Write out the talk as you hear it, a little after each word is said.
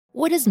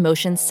What does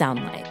motion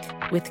sound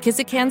like? With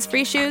Kizik Hands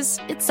Free Shoes,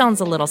 it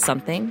sounds a little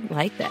something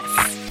like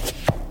this.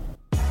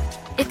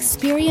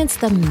 Experience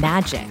the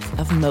magic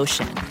of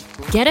motion.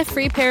 Get a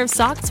free pair of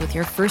socks with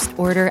your first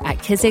order at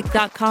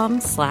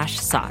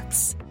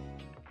kizik.com/socks.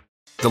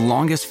 The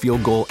longest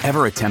field goal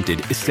ever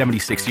attempted is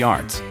 76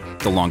 yards.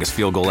 The longest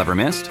field goal ever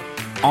missed?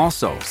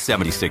 Also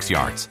 76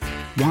 yards.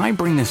 Why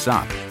bring this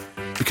up?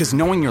 Because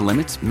knowing your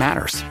limits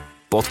matters,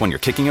 both when you're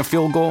kicking a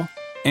field goal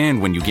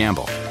and when you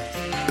gamble.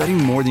 Betting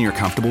more than you're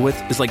comfortable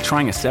with is like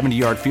trying a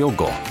 70-yard field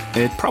goal.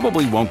 It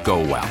probably won't go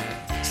well.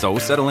 So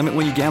set a limit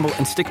when you gamble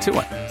and stick to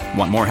it.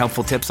 Want more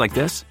helpful tips like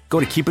this?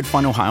 Go to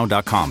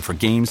keepitfunohio.com for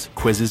games,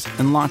 quizzes,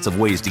 and lots of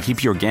ways to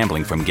keep your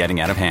gambling from getting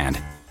out of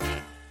hand.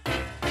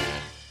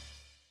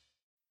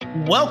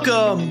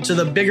 Welcome to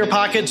the Bigger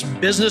Pockets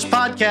Business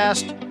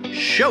Podcast,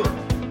 show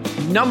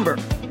number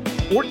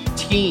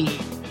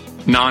 14.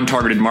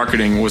 Non-targeted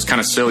marketing was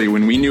kind of silly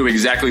when we knew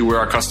exactly where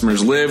our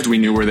customers lived. We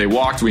knew where they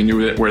walked. We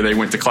knew where they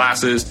went to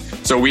classes.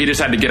 So we just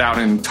had to get out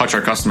and touch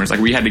our customers. Like,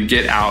 we had to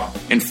get out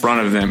in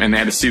front of them and they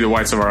had to see the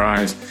whites of our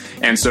eyes.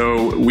 And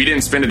so we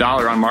didn't spend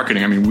 $1 on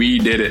marketing. I mean, we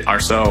did it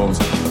ourselves.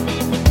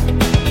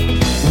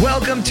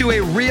 Welcome to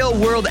a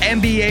real-world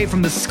MBA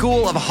from the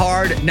School of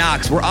Hard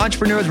Knocks, where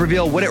entrepreneurs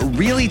reveal what it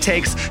really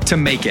takes to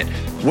make it.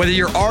 Whether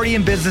you're already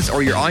in business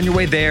or you're on your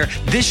way there,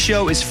 this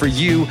show is for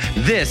you.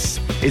 This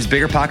is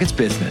Bigger Pockets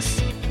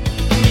Business.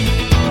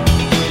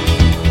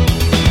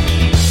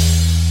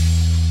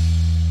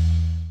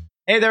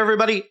 Hey there,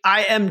 everybody.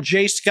 I am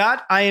Jay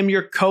Scott. I am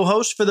your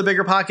co-host for the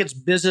Bigger Pockets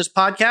Business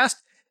Podcast.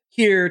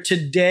 Here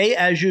today,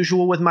 as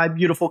usual, with my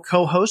beautiful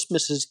co-host,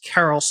 Mrs.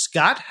 Carol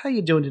Scott. How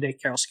you doing today,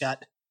 Carol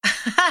Scott?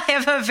 I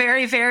have a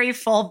very, very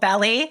full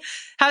belly.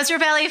 How's your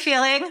belly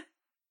feeling?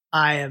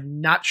 I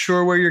am not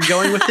sure where you're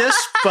going with this,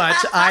 but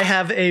I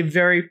have a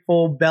very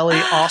full belly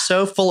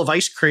also, full of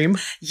ice cream.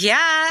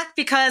 Yeah,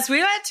 because we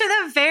went to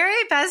the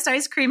very best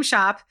ice cream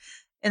shop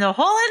in the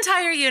whole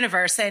entire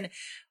universe. And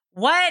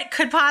what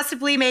could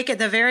possibly make it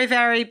the very,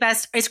 very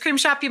best ice cream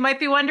shop, you might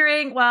be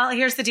wondering? Well,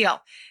 here's the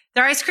deal.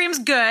 Their ice cream's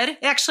good.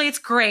 Actually, it's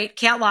great.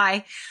 Can't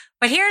lie.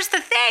 But here's the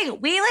thing.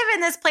 We live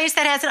in this place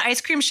that has an ice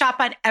cream shop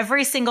on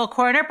every single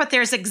corner, but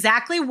there's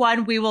exactly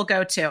one we will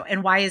go to.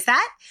 And why is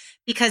that?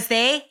 Because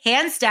they,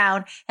 hands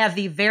down, have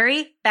the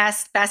very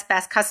best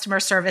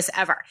customer service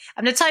ever.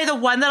 I'm going to tell you the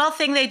one little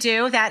thing they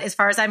do that, as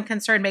far as I'm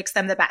concerned, makes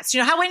them the best. You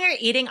know how when you're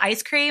eating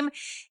ice cream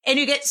and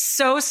you get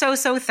so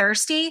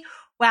thirsty?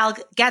 Well,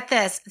 get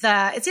this.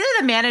 It's either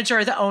the manager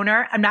or the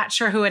owner. I'm not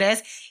sure who it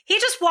is. He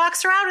just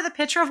walks around with a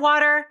pitcher of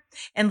water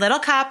and little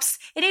cups,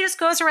 and he just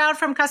goes around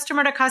from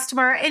customer to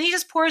customer, and he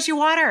just pours you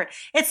water.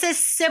 It's as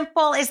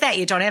simple as that.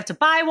 You don't have to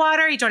buy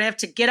water. You don't have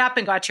to get up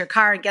and go out to your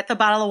car and get the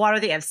bottle of water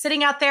that you have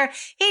sitting out there.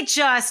 He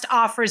just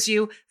offers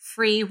you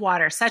free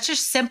water. Such a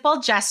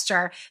simple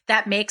gesture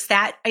that makes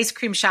that ice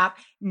cream shop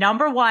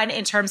number one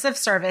in terms of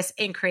service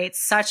and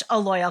creates such a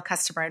loyal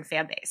customer and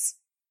fan base.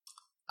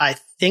 I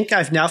think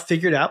I've now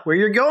figured out where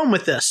you're going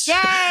with this. Yay!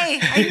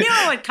 I knew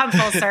it would come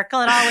full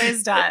circle. It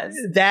always does.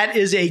 That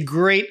is a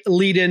great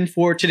lead-in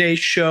for today's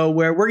show,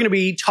 where we're going to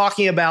be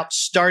talking about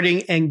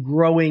starting and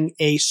growing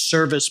a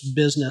service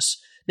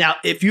business. Now,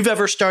 if you've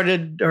ever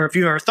started, or if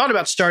you've ever thought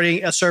about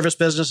starting a service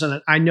business,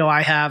 and I know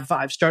I have,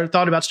 I've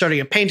thought about starting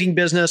a painting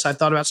business. I've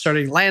thought about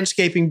starting a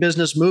landscaping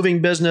business,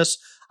 moving business.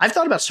 I've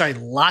thought about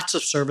starting lots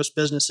of service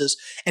businesses.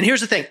 And here's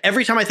the thing.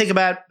 Every time I think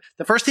about it,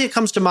 the first thing that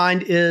comes to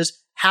mind is,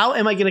 how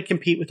am I going to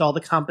compete with all the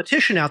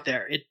competition out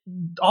there?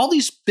 All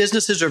these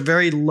businesses are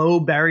very low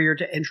barrier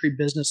to entry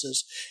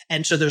businesses.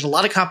 And so there's a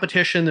lot of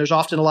competition. There's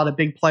often a lot of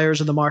big players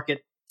in the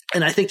market.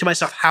 And I think to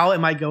myself, how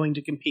am I going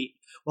to compete?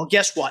 Well,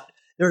 guess what?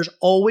 There's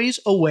always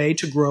a way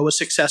to grow a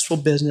successful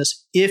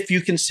business if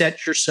you can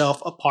set yourself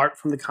apart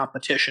from the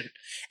competition.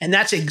 And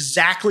that's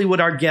exactly what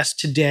our guest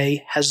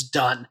today has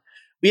done.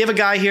 We have a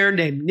guy here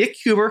named Nick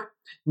Huber.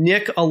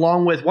 Nick,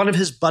 along with one of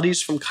his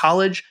buddies from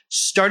college,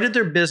 started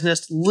their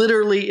business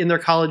literally in their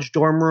college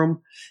dorm room.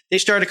 They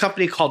started a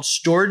company called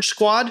Storage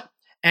Squad,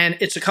 and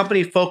it's a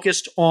company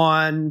focused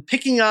on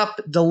picking up,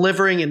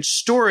 delivering, and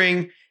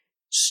storing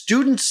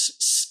students'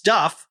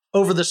 stuff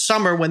over the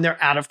summer when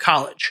they're out of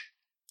college.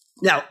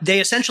 Now,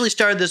 they essentially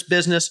started this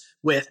business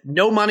with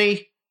no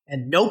money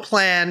and no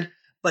plan,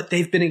 but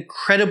they've been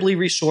incredibly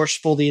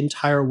resourceful the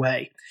entire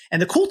way. And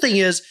the cool thing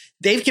is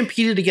they've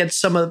competed against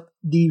some of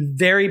the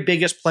very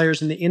biggest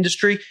players in the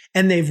industry,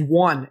 and they've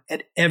won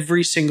at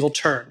every single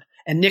turn.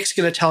 And Nick's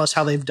going to tell us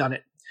how they've done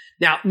it.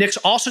 Now, Nick's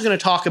also going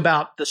to talk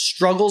about the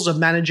struggles of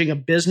managing a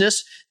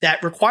business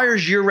that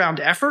requires year-round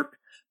effort,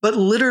 but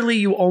literally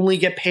you only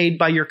get paid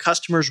by your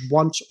customers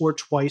once or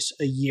twice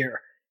a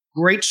year.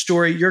 Great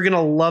story. You're going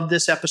to love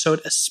this episode,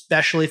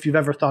 especially if you've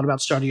ever thought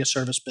about starting a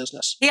service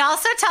business. He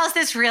also tells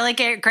this really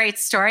great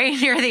story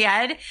near the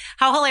end.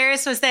 How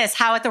hilarious was this?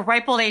 How at the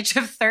ripe old age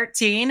of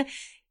 13,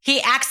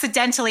 he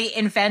accidentally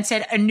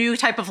invented a new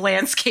type of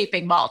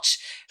landscaping mulch.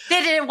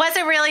 It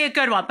wasn't really a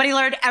good one, but he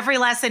learned every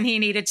lesson he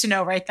needed to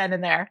know right then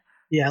and there.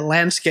 Yeah,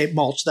 landscape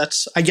mulch.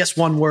 That's, I guess,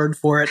 one word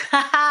for it.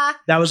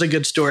 That was a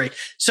good story.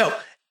 So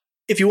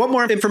if you want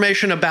more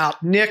information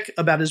about Nick,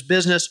 about his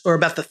business, or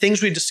about the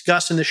things we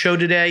discussed in the show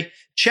today,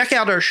 check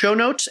out our show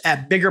notes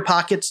at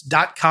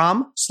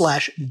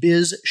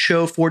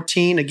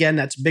biggerpockets.com/bizshow14. Again,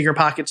 that's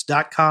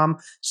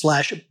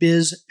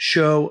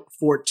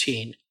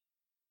biggerpockets.com/bizshow14.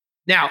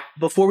 Now,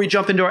 before we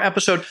jump into our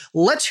episode,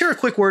 let's hear a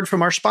quick word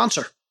from our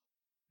sponsor.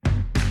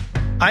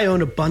 I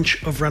own a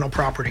bunch of rental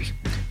property,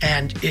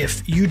 and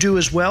if you do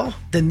as well,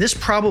 then this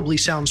probably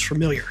sounds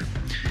familiar.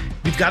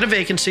 You've got a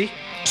vacancy,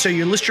 so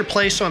you list your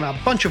place on a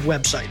bunch of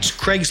websites,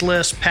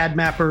 Craigslist,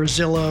 PadMapper,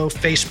 Zillow,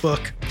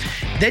 Facebook.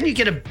 Then you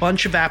get a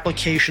bunch of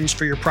applications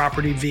for your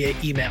property via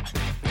email.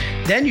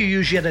 Then you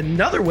use yet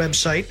another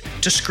website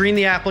to screen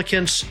the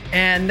applicants,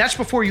 and that's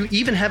before you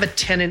even have a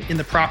tenant in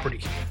the property.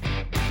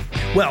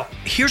 Well,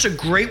 here's a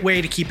great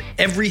way to keep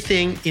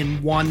everything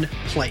in one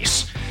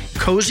place.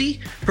 Cozy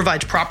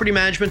provides property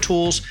management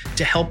tools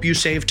to help you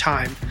save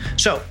time.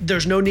 So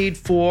there's no need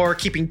for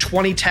keeping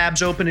 20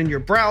 tabs open in your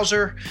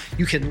browser.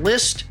 You can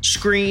list,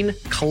 screen,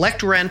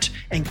 collect rent,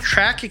 and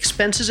track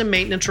expenses and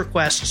maintenance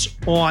requests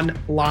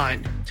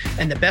online.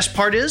 And the best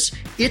part is,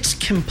 it's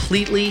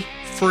completely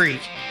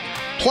free.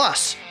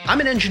 Plus,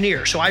 I'm an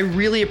engineer, so I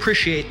really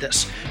appreciate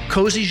this.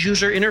 Cozy's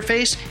user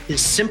interface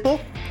is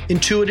simple,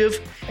 intuitive,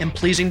 and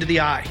pleasing to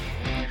the eye.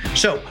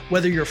 So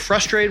whether you're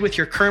frustrated with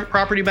your current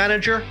property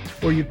manager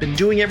or you've been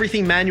doing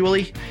everything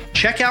manually,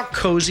 check out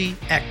Cozy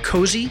at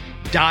cozy.co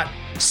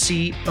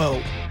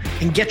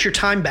and get your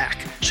time back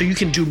so you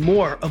can do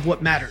more of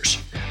what matters.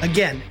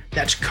 Again,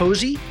 that's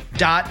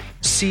cozy.co.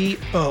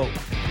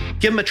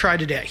 Give them a try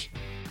today.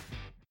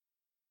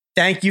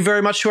 Thank you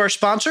very much to our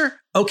sponsor.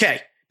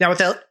 Okay, now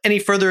without any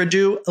further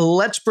ado,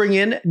 let's bring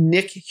in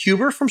Nick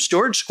Huber from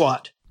Storage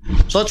Squad.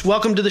 So let's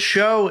welcome to the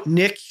show,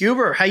 Nick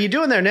Huber. How you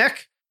doing there,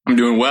 Nick? I'm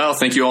doing well.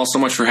 Thank you all so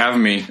much for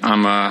having me.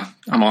 I'm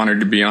honored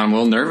to be on. I'm a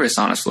little nervous,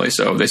 honestly.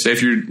 So they say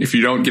if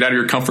you don't get out of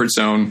your comfort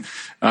zone,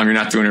 you're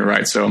not doing it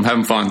right. So I'm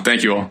having fun.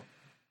 Thank you all.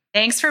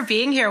 Thanks for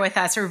being here with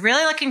us. We're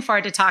really looking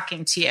forward to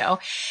talking to you.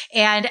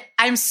 And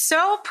I'm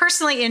so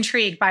personally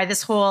intrigued by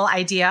this whole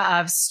idea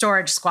of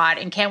Storage Squad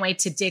and can't wait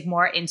to dig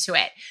more into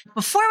it.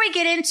 Before we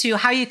get into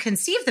how you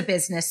conceive the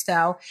business,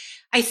 though,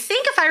 I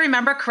think if I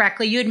remember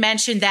correctly, you had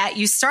mentioned that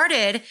you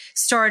started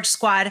Storage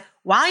Squad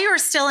while you were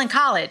still in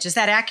college. Is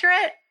that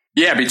accurate?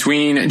 Yeah,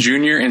 between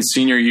junior and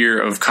senior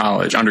year of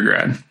college,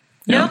 undergrad.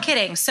 Yeah. No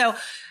kidding. So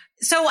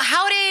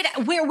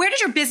where did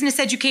your business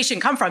education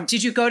come from?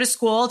 Did you go to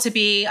school to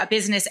be a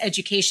business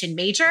education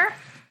major?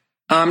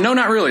 No,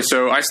 not really.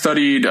 So I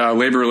studied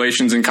labor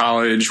relations in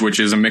college, which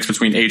is a mix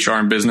between HR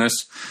and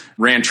business.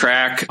 Ran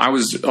track. I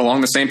was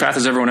along the same path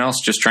as everyone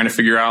else, just trying to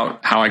figure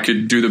out how I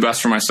could do the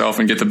best for myself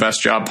and get the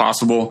best job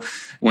possible,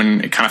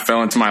 when it kind of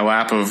fell into my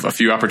lap of a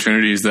few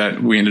opportunities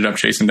that we ended up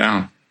chasing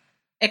down.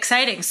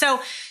 Exciting.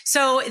 So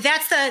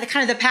that's the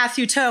kind of the path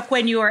you took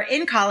when you were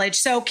in college.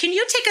 So can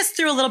you take us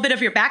through a little bit of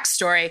your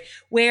backstory,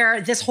 where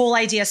this whole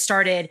idea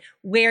started,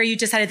 where you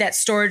decided that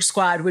Storage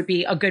Squad would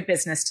be a good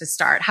business to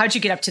start? How'd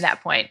you get up to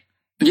that point?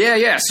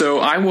 Yeah. So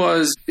I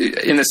was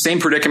in the same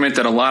predicament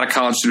that a lot of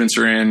college students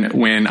are in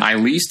when I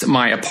leased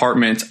my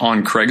apartment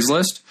on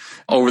Craigslist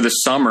over the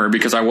summer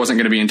because I wasn't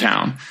going to be in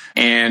town.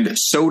 And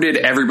so did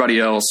everybody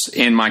else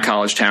in my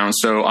college town.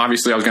 So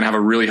obviously I was going to have a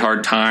really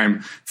hard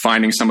time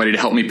finding somebody to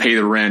help me pay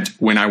the rent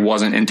when I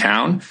wasn't in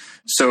town.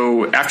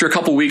 So after a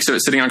couple weeks of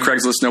it sitting on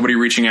Craigslist, nobody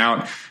reaching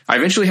out, I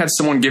eventually had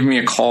someone give me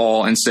a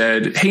call and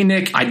said, "Hey,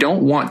 Nick, I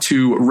don't want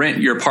to rent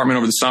your apartment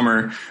over the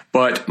summer,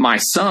 but my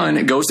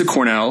son goes to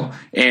Cornell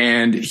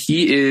and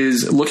he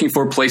is looking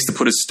for a place to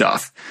put his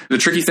stuff. The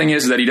tricky thing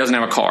is that he doesn't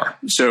have a car.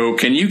 So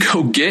can you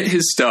go get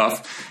his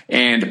stuff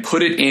and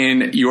put it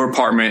in your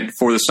apartment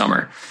for the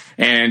summer?"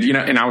 And,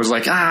 and I was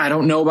like, I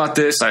don't know about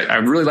this.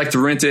 I'd really like to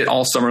rent it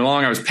all summer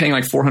long. I was paying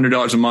like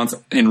 $400 a month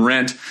in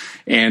rent.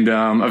 And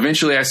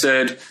eventually I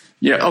said,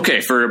 yeah, okay,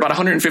 for about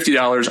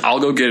 $150, I'll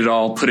go get it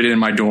all, put it in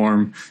my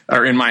dorm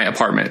or in my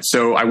apartment.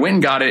 So I went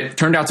and got it.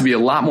 Turned out to be a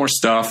lot more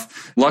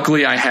stuff.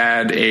 Luckily, I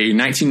had a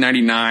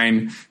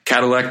 1999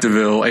 Cadillac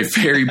DeVille, a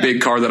very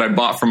big car that I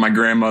bought from my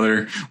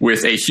grandmother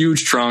with a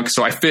huge trunk.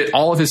 So I fit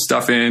all of his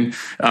stuff in.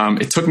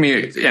 It took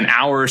me an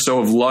hour or so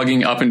of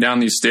lugging up and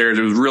down these stairs.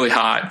 It was really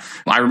hot.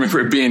 I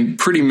remember it being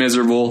pretty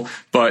miserable,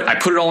 but I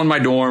put it all in my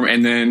dorm,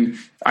 and then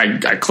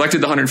I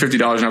collected the $150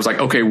 and I was like,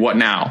 okay, what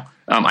now?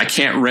 I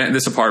can't rent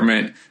this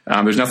apartment.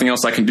 There's nothing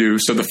else I can do.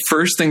 So the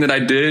first thing that I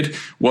did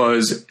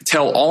was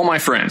tell all my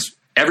friends,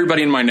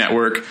 everybody in my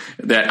network,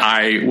 that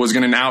I was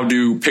going to now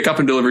do pickup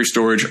and delivery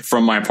storage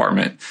from my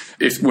apartment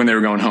when they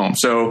were going home.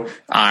 So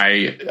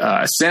I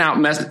sent out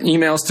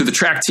emails to the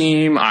track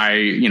team.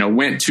 I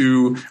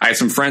had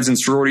some friends in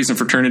sororities and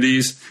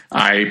fraternities.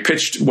 I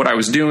pitched what I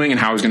was doing and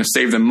how I was going to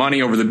save them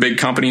money over the big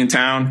company in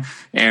town.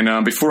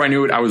 And before I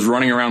knew it, I was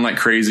running around like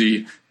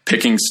crazy,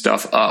 picking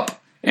stuff up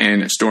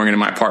and storing it in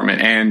my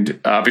apartment. And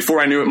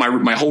before I knew it,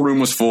 my whole room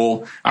was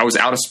full. I was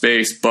out of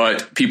space,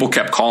 but people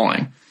kept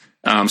calling.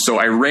 So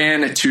I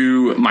ran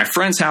to my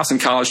friend's house in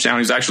College Town.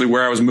 He's actually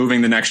where I was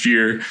moving the next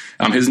year.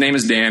 His name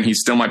is Dan. He's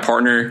still my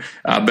partner,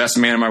 best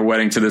man at my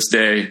wedding to this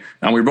day.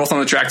 We were both on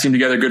the track team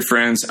together, good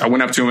friends. I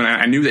went up to him and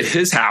I knew that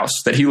his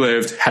house that he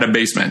lived had a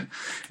basement.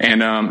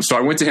 And so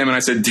I went to him and I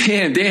said,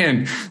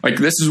 Dan, like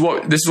this is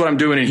what I'm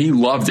doing. And he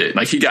loved it.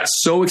 Like he got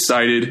so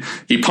excited.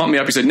 He pumped me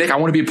up. He said, Nick, I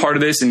want to be a part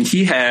of this. And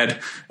he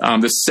had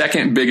the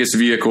second biggest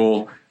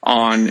vehicle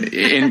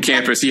in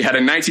campus. He had a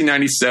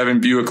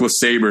 1997 Buick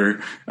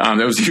LeSabre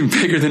that was even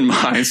bigger than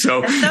mine.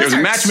 So it was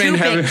a match made in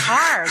heaven.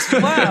 Cars. Whoa,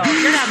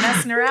 you're not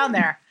messing around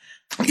there.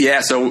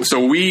 Yeah. So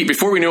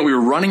before we knew it, we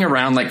were running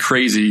around like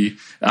crazy,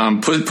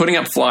 putting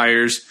up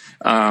flyers,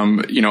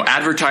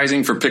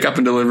 advertising for pickup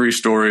and delivery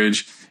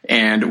storage.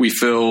 And we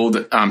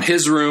filled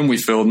his room, we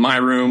filled my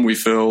room, we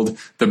filled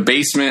the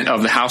basement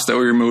of the house that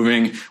we were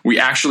moving. We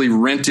actually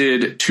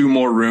rented 2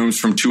 more rooms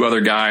from 2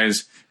 other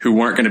guys who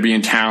weren't going to be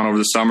in town over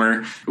the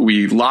summer.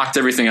 We locked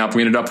everything up.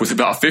 We ended up with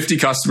about 50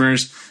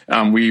 customers.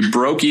 We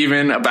broke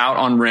even about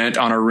on rent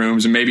on our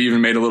rooms and maybe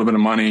even made a little bit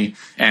of money.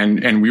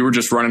 And we were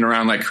just running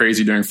around like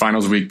crazy during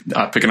finals week,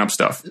 picking up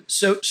stuff.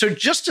 So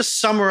just to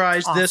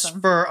summarize this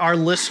for our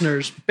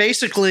listeners,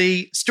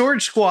 basically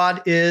Storage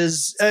Squad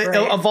is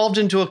evolved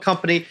into a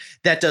company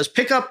that does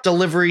pickup,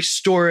 delivery,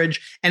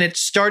 storage. And it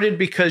started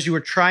because you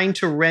were trying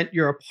to rent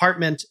your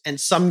apartment and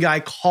some guy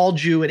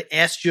called you and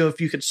asked you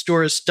if you could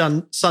store his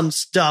son's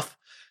stuff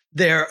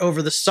there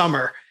over the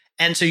summer.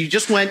 And so you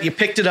just went, you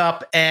picked it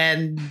up,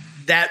 and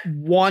that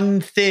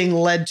one thing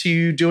led to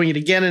you doing it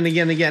again and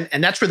again and again.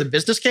 And that's where the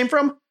business came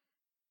from?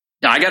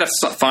 Yeah, I got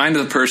to find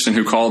the person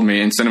who called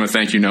me and send him a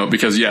thank you note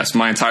because, yes,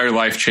 my entire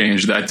life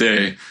changed that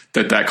day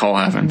that call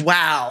happened.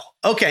 Wow.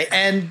 Okay.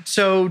 And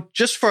so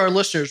just for our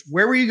listeners,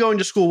 where were you going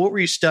to school? What were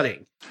you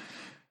studying?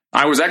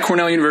 I was at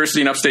Cornell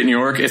University in upstate New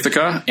York,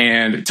 Ithaca,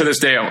 and to this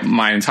day,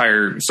 my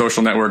entire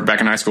social network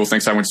back in high school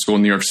thinks I went to school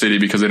in New York City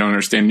because they don't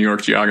understand New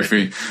York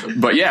geography.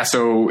 But yeah,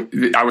 so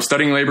I was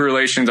studying labor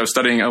relations. I was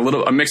studying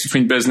a mix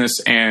between business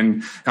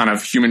and kind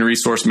of human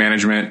resource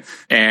management.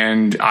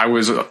 And I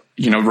was,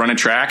 running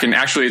track. And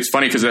actually, it's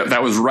funny because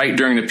that was right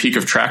during the peak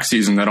of track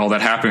season that all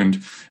that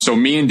happened. So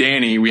me and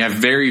Danny, we have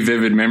very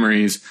vivid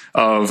memories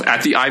of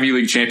at the Ivy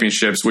League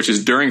championships, which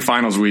is during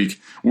finals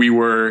week, we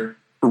were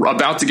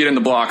about to get in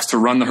the blocks to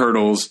run the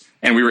hurdles,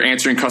 and we were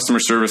answering customer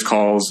service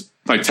calls,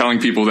 like telling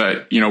people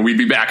that, we'd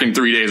be back in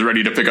 3 days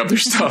ready to pick up their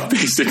stuff,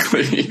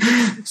 basically.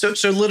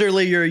 So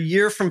literally you're a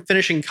year from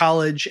finishing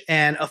college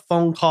and a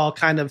phone call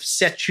kind of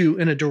set you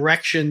in a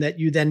direction that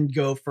you then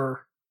go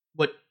for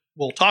what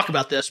we'll talk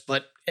about this,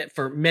 but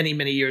for many,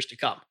 many years to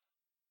come.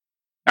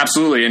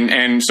 Absolutely.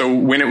 And so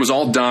when it was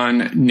all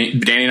done,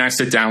 Danny and I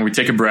sit down, we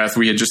take a breath.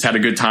 We had just had a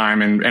good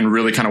time and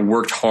really kind of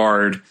worked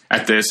hard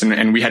at this.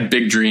 And we had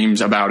big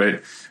dreams about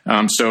it.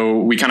 So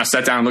we kind of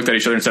sat down and looked at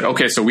each other and said,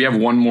 okay, so we have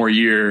one more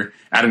year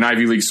at an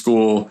Ivy League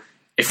school.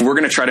 If we're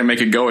going to try to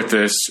make a go at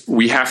this,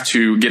 we have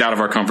to get out of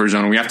our comfort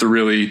zone. We have to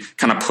really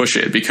kind of push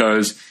it,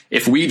 because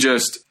if we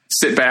just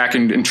sit back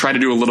and try to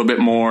do a little bit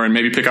more and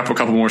maybe pick up a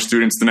couple more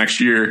students the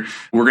next year,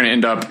 we're going to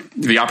end up,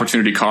 the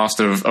opportunity cost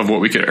of what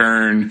we could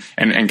earn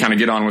and kind of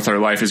get on with our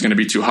life is going to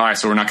be too high.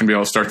 So we're not going to be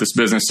able to start this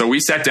business. So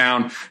we sat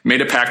down,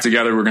 made a pact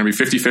together. We're going to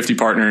be 50-50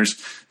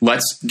 partners.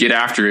 Let's get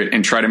after it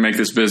and try to make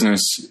this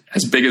business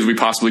as big as we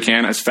possibly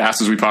can, as fast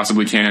as we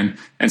possibly can,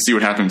 and see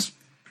what happens.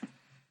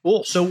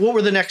 Cool. So what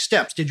were the next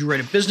steps? Did you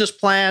write a business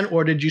plan,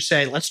 or did you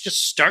say, let's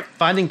just start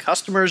finding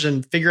customers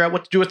and figure out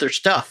what to do with their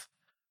stuff?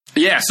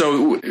 Yeah.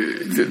 So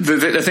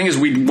the thing is,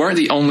 we weren't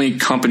the only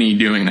company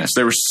doing this.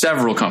 There were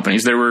several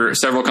companies. There were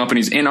several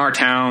companies in our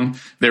town.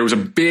 There was a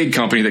big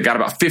company that got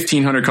about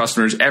 1,500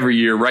 customers every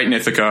year right in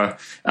Ithaca.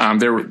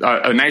 There were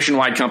a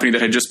nationwide company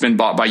that had just been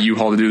bought by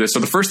U-Haul to do this. So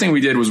the first thing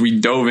we did was we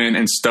dove in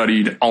and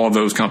studied all of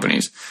those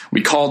companies.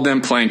 We called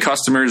them playing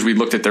customers. We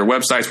looked at their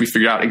websites. We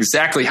figured out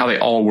exactly how they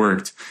all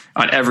worked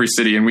on every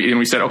city. And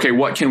we said, okay,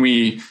 what can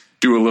we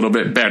do a little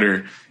bit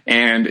better?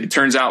 And it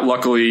turns out,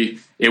 luckily,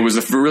 it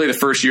was really the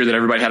first year that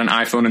everybody had an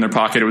iPhone in their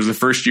pocket. It was the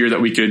first year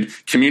that we could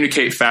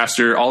communicate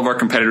faster. All of our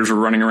competitors were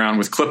running around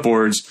with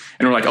clipboards,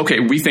 and we're like, okay,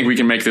 we think we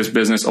can make this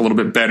business a little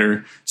bit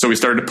better. So we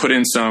started to put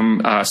in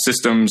some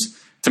systems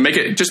to make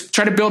it, just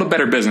try to build a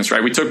better business,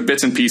 right? We took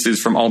bits and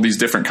pieces from all these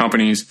different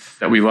companies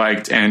that we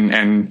liked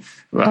and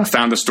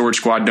found the Storage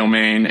Squad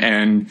domain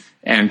and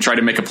tried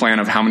to make a plan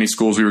of how many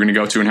schools we were going to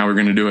go to and how we were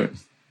going to do it.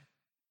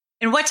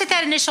 And what did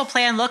that initial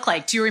plan look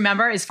like? Do you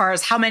remember, as far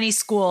as how many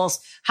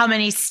schools, how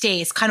many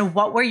states, kind of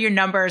what were your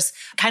numbers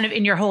kind of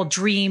in your whole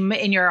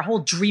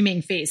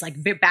dreaming phase, like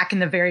back in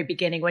the very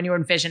beginning when you were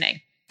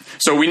envisioning?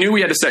 So we knew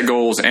we had to set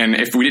goals, and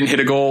if we didn't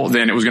hit a goal,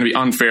 then it was going to be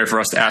unfair for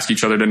us to ask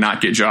each other to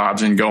not get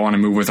jobs and go on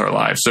and move with our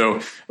lives. So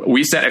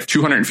we set a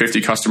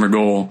 250 customer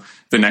goal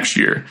the next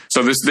year.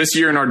 So this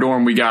year in our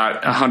dorm, we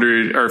got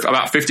 100 or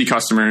about 50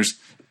 customers.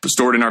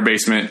 stored in our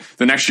basement.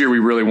 The next year, we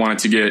really wanted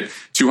to get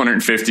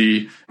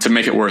 250 to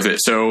make it worth it.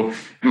 So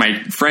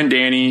my friend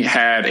Danny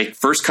had a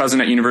first cousin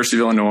at University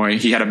of Illinois.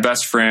 He had a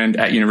best friend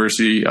at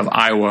University of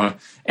Iowa.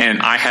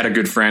 And I had a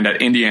good friend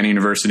at Indiana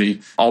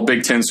University, all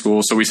Big Ten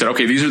schools. So we said,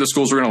 okay, these are the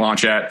schools we're going to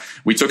launch at.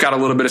 We took out a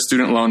little bit of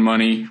student loan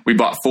money. We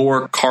bought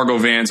 4 cargo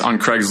vans on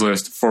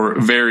Craigslist for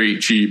very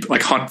cheap,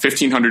 like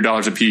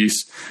 $1,500 a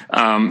piece.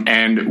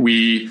 And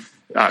we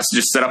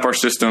just set up our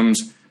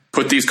systems,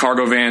 put these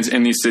cargo vans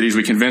in these cities.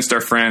 We convinced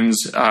our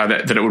friends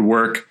that it would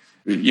work,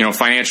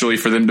 financially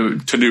for them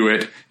to do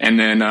it. And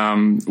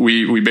then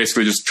we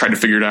basically just tried to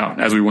figure it out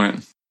as we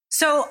went.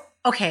 So,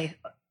 okay.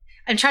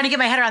 I'm trying to get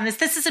my head around this.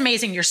 This is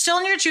amazing. You're still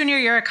in your junior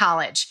year of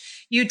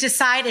college. You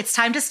decide it's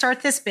time to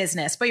start this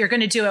business, but you're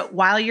going to do it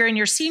while you're in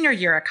your senior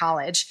year of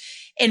college.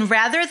 And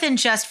rather than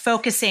just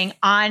focusing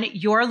on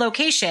your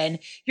location,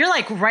 you're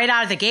like right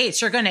out of the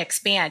gates, you're going to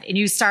expand and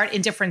you start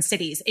in different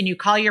cities and you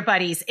call your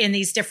buddies in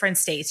these different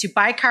states. You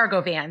buy cargo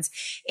vans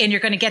and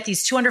you're going to get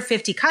these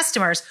 250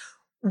 customers.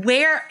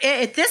 Where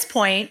at this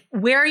point,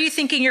 where are you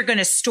thinking you're going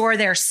to store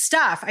their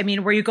stuff? I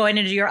mean, were you going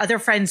into your other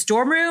friends'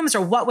 dorm rooms,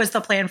 or what was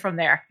the plan from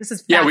there? This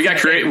is we got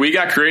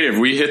creative.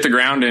 We hit the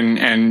ground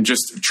and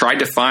just tried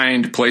to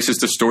find places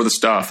to store the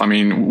stuff. I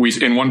mean,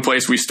 in one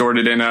place we stored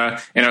it in a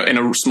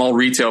small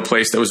retail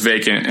place that was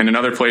vacant, and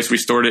another place we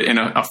stored it in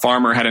a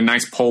farmer had a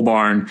nice pole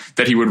barn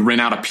that he would rent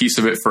out a piece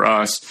of it for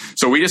us.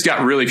 So we just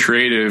got really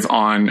creative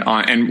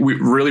and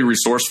really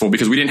resourceful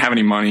because we didn't have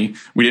any money.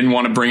 We didn't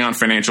want to bring on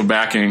financial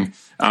backing.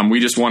 We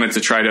just wanted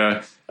to try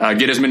to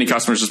get as many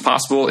customers as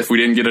possible. If we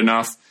didn't get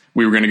enough,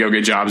 we were going to go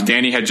get jobs.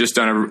 Danny had just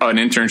done an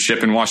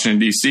internship in Washington,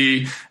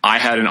 D.C. I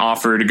had an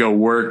offer to go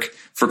work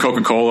for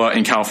Coca-Cola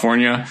in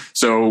California.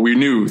 So we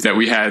knew that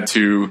we had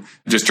to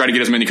just try to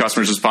get as many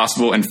customers as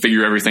possible and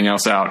figure everything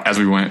else out as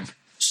we went.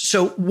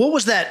 So what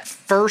was that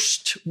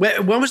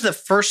when was the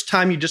first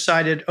time you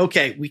decided,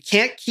 okay, we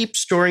can't keep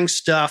storing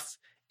stuff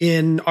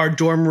in our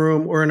dorm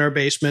room or in our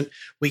basement.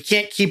 We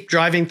can't keep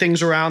driving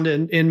things around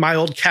in my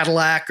old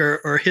Cadillac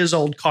or his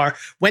old car.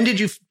 When did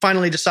you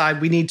finally decide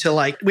we have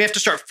to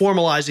start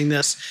formalizing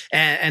this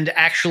and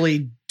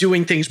actually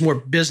doing things more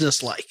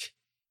business-like?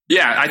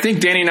 Yeah, I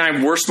think Danny and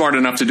I were smart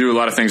enough to do a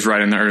lot of things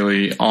right in the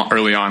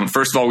early on.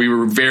 First of all, we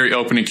were very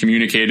open and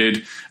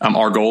communicated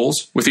our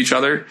goals with each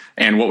other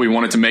and what we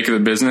wanted to make of the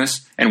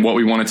business and what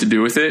we wanted to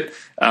do with it,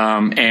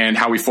 and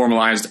how we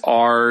formalized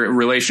our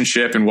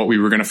relationship and what we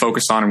were going to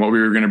focus on and what we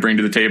were going to bring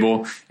to the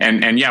table.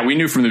 And yeah, we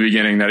knew from the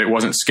beginning that it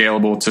wasn't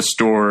scalable to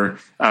store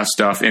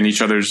stuff in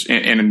each other's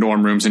in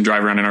dorm rooms and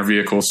drive around in our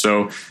vehicles.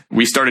 So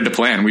we started to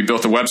plan. We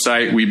built a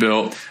website. We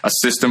built a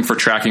system for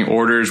tracking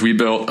orders. We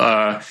built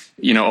a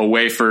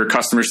way for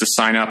customers to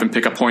sign up and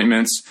pick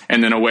appointments,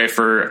 and then a way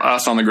for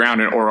us on the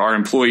ground or our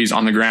employees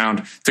on the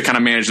ground to kind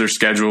of manage their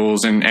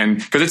schedules. And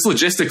because it's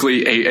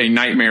logistically a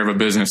nightmare of a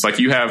business. Like,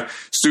 you have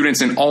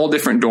students in all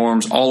different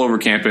dorms all over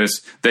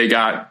campus. They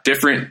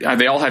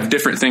all have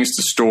different things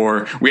to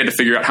store. We had to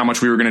figure out how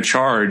much we were going to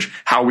charge,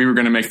 how we were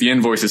going to make the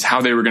invoices,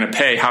 how they were going to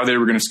pay, how they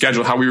were going to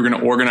schedule, how we were going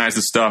to organize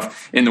the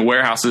stuff in the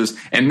warehouses.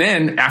 And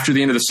then after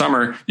the end of the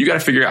summer, you got to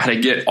figure out how to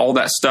get all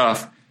that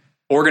stuff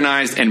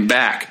organized and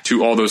back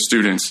to all those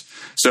students.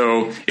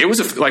 So it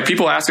was like,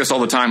 people ask us all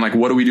the time, like,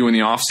 what do we do in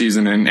the off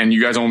season? And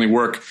you guys only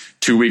work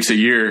 2 weeks a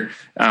year.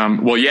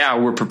 Well, yeah,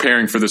 we're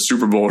preparing for the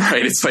Super Bowl,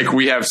 right? It's like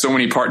we have so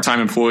many part-time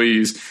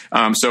employees.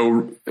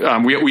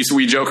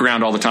 We joke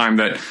around all the time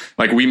that,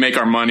 like, we make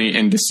our money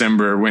in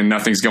December when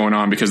nothing's going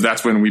on, because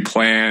that's when we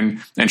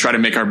plan and try to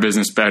make our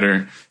business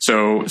better.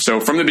 So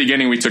from the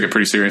beginning, we took it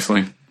pretty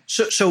seriously.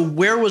 So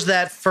where was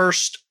that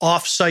first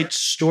off-site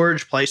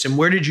storage place, and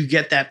where did you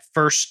get that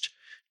first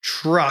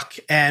truck,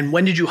 and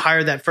when did you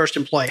hire that first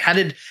employee? How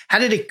did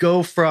it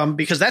go from,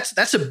 because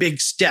that's a big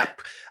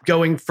step,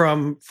 going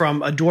from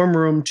a dorm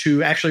room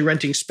to actually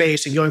renting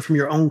space and going from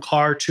your own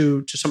car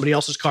to somebody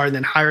else's car and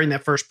then hiring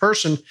that first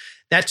person.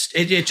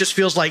 It just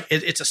feels like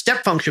it's a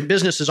step function.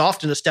 Business is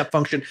often a step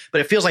function,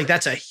 but it feels like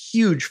that's a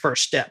huge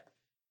first step.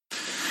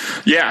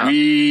 Yeah,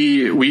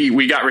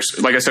 we got,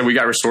 like I said, we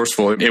got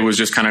resourceful. It was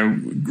just kind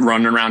of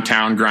running around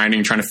town,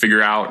 grinding, trying to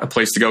figure out a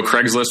place to go.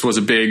 Craigslist was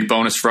a big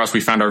bonus for us. We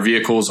found our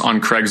vehicles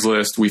on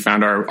Craigslist. We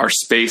found our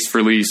space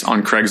for lease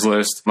on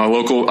Craigslist.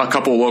 A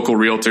couple local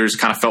realtors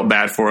kind of felt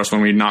bad for us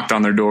when we knocked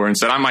on their door and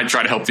said, I might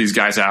try to help these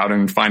guys out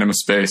and find them a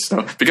space.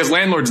 So, because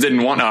landlords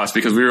didn't want us,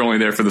 because we were only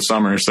there for the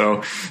summer.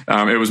 So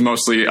it was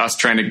mostly us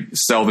trying to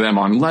sell them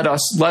on, let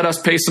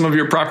us pay some of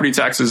your property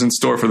taxes and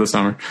store for the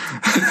summer.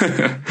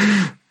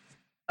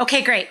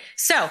 Okay, great.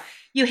 So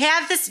you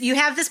have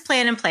this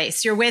plan in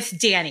place. You're with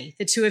Danny.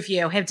 The two of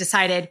you have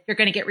decided you're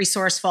going to get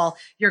resourceful.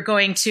 You're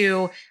going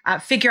to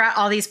figure out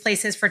all these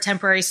places for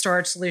temporary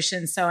storage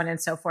solutions, so on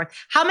and so forth.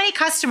 How many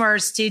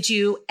customers did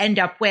you end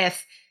up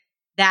with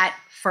that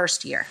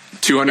first year?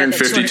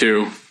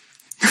 252.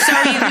 So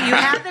you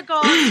had the goal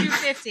of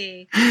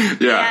 250,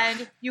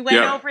 and you went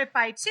over it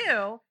by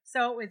 2.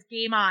 So it was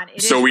game on.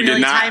 It is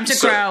really time to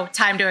grow,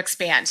 time to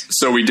expand.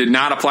 So we did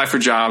not apply for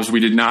jobs.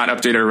 We did not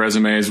update our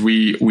resumes.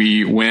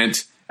 We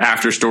went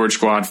after Storage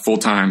Squad full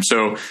time.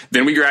 So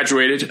then we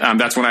graduated.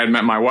 That's when I had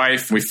met my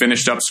wife. We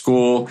finished up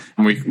school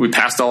and we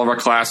passed all of our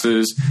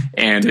classes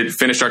and it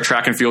finished our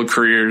track and field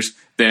careers.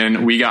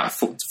 Then we got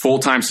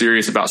full-time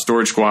serious about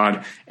Storage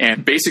Squad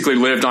and basically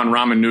lived on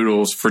ramen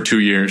noodles for 2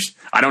 years.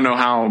 I don't know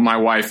how my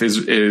wife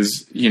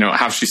is,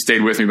 how she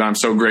stayed with me, but I'm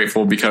so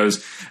grateful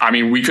because,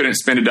 we couldn't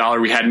spend a dollar.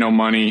 We had no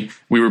money.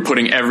 We were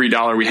putting every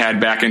dollar we had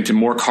back into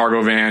more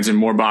cargo vans and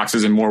more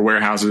boxes and more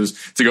warehouses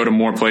to go to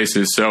more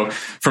places. So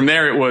from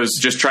there, it was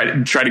just try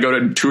to go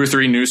to 2 or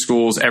 3 new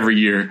schools every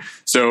year.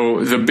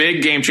 So the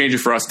big game changer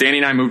for us, Danny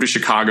and I moved to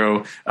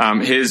Chicago.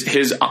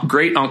 His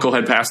great uncle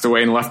had passed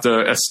away and left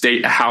a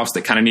house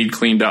that kind of needed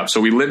cleaned up. So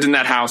we lived in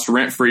that house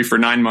rent free for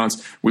 9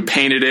 months. We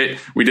painted it.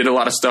 We did a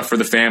lot of stuff for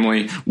the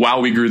family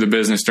while we grew the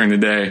business during the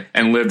day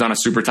and lived on a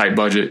super tight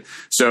budget.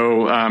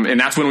 So, and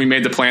that's when we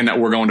made the plan that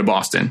we're going to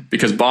Boston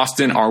because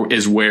Boston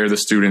is where the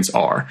students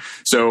are.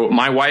 So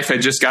my wife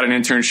had just got an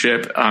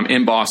internship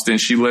in Boston.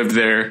 She lived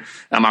there.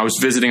 I was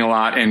visiting a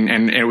lot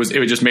and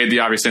it just made the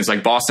obvious sense,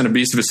 like Boston, a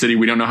beast of a city.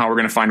 We don't know how we're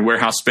going to find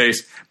warehouse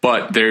space,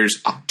 but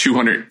there's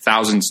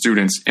 200,000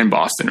 students in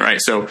Boston,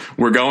 right? So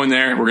we're going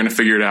there. We're going to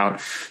figure it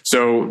out.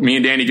 So me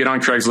and Danny get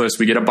on Craigslist.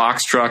 We get a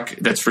box truck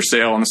that's for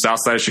sale on the south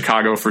side of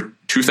Chicago for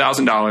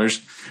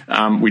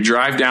 $2,000. We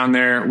drive down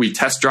there. We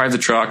test drive the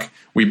truck.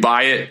 We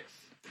buy it.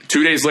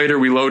 2 days later,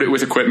 we load it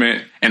with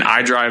equipment and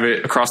I drive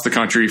it across the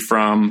country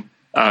from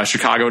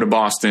Chicago to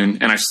Boston.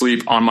 And I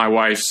sleep on my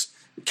wife's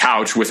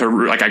couch with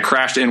her. Like I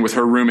crashed in with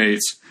her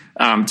roommates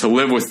to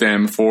live with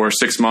them for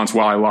 6 months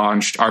while I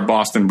launched our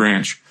Boston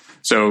branch.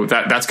 So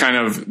that's kind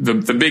of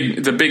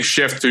the big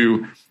shift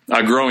to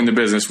growing the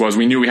business was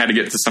we knew we had to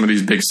get to some of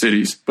these big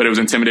cities, but it was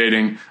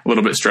intimidating, a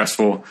little bit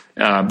stressful,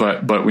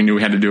 but we knew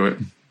we had to do it.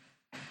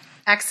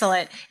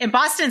 Excellent. And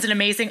Boston's an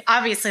amazing,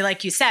 obviously,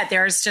 like you said,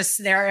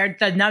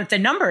 the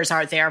numbers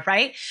are there,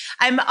 right?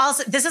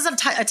 This is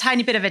a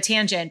tiny bit of a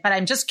tangent, but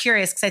I'm just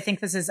curious because I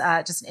think this is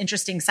just an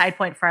interesting side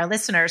point for our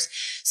listeners.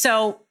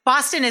 So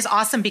Boston is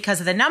awesome because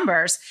of the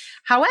numbers.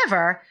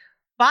 However,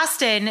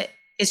 Boston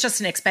is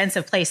just an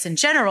expensive place in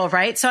general,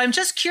 right? So I'm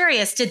just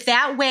curious, did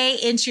that weigh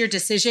into your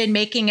decision,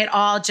 making it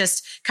all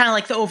just kind of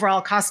like the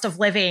overall cost of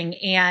living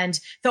and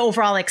the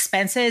overall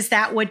expenses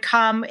that would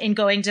come in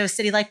going to a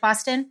city like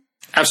Boston?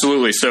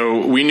 Absolutely.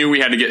 So we knew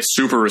we had to get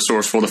super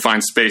resourceful to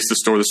find space to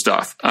store the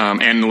stuff.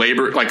 And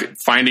labor, like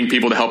finding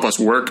people to help us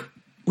work,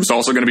 was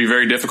also going to be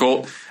very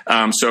difficult.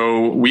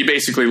 So we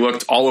basically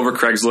looked all over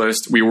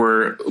Craigslist. We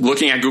were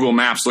looking at Google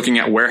Maps, looking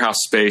at warehouse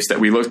space that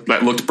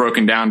looked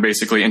broken down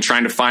basically, and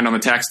trying to find on the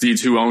tax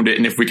deeds who owned it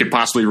and if we could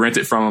possibly rent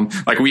it from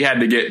them. Like we had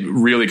to get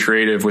really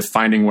creative with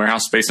finding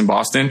warehouse space in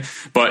Boston.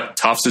 But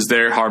Tufts is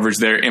there, Harvard's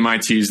there,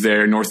 MIT's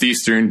there,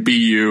 Northeastern,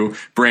 BU,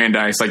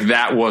 Brandeis. Like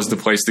that was the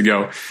place to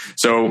go.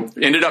 So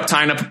ended up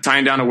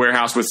tying down a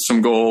warehouse with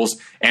some goals.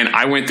 And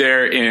I went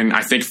there in,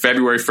 I think,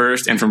 February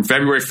 1st. And from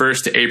February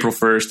 1st to April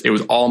 1st, it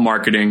was all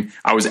marketing.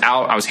 I was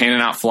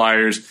handing out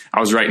flyers. I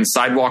was writing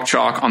sidewalk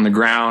chalk on the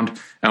ground.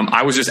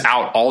 I was just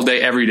out all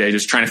day, every day,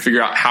 just trying to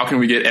figure out how can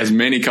we get as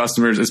many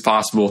customers as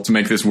possible to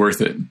make this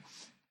worth it.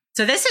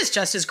 So this is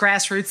just as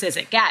grassroots as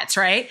it gets,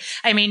 right?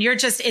 I mean, you're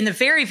just in the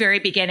very, very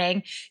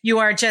beginning.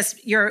 You're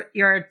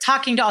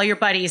talking to all your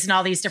buddies in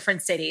all these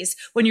different cities.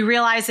 When you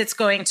realize it's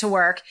going to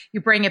work, you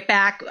bring it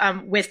back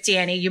with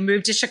Danny. You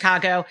move to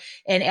Chicago,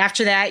 and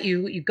after that,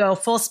 you go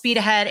full speed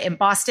ahead in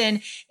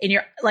Boston. And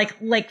you're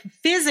like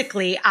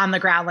physically on the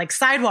ground, like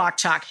sidewalk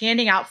chalk,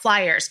 handing out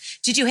flyers.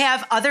 Did you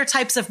have other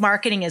types of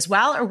marketing as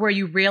well, or were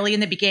you really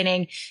in the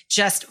beginning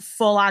just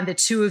full on the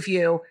two of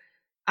you?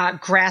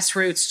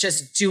 Grassroots,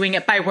 just doing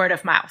it by word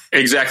of mouth.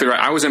 Exactly right.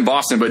 I was in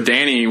Boston, but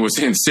Danny was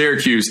in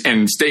Syracuse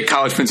and State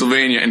College,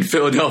 Pennsylvania and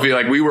Philadelphia.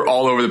 Like we were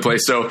all over the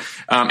place. So,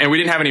 and we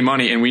didn't have any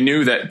money, and we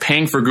knew that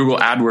paying for Google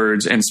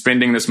AdWords and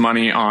spending this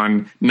money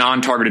on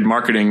non-targeted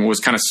marketing was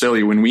kind of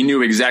silly when we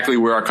knew exactly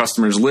where our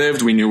customers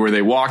lived. We knew where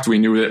they walked. We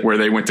knew where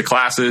they went to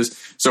classes.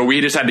 So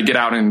we just had to get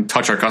out and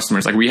touch our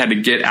customers. Like we had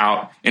to get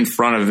out in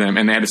front of them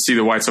and they had to see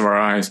the whites of our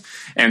eyes.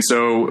 And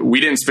so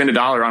we didn't spend a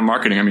dollar on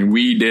marketing. I mean,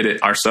 we did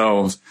it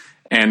ourselves.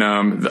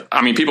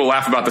 And people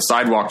laugh about the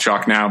sidewalk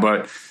chalk now,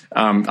 but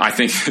I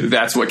think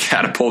that's what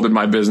catapulted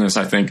my business,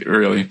 I think,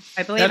 really.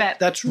 I believe it.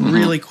 That's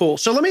really cool.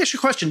 So let me ask you a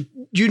question.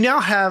 You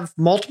now have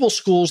multiple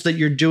schools that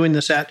you're doing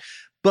this at,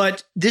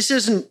 but this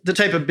isn't the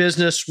type of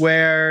business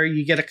where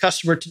you get a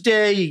customer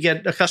today, you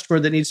get a customer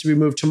that needs to be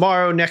moved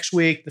tomorrow, next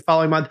week, the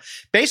following month.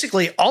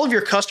 Basically, all of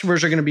your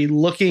customers are going to be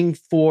looking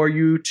for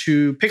you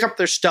to pick up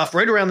their stuff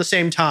right around the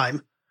same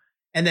time.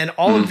 And then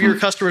all of your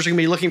customers are going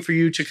to be looking for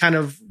you to kind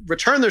of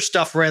return their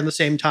stuff around the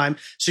same time.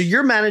 So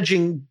you're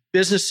managing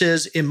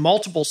businesses in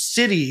multiple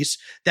cities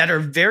that are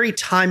very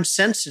time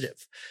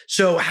sensitive.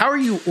 So how are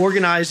you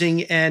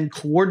organizing and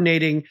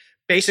coordinating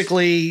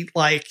basically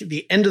like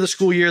the end of the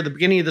school year, the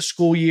beginning of the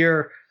school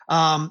year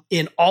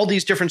in all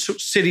these different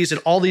cities and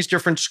all these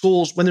different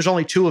schools when there's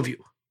only two of you?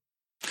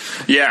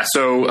 Yeah,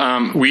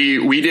 so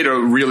we did a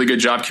really good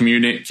job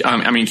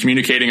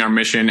communicating our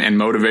mission and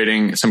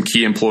motivating some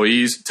key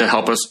employees to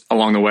help us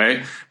along the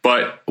way.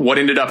 But what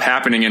ended up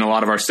happening in a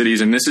lot of our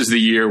cities, and this is the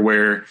year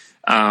where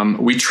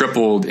we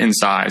tripled in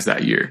size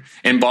that year.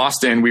 In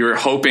Boston, we were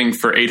hoping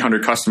for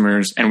 800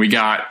 customers and we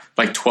got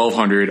like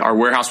 1,200. Our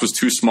warehouse was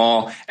too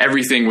small.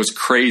 Everything was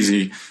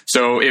crazy.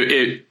 So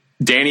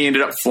Danny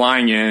ended up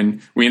flying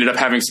in. We ended up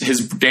having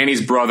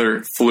Danny's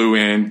brother flew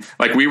in.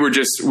 Like we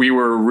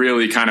were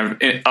really kind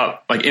of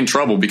in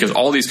trouble because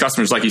all these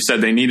customers, like you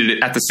said, they needed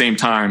it at the same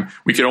time.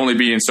 We could only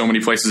be in so many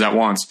places at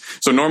once.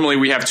 So normally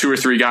we have 2 or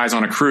 3 guys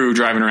on a crew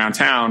driving around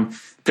town,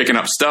 picking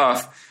up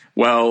stuff.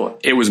 Well,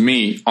 it was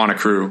me on a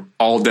crew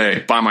all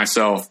day by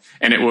myself.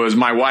 And it was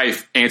my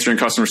wife answering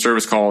customer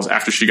service calls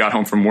after she got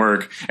home from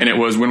work. And it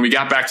was when we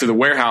got back to the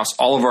warehouse,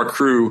 all of our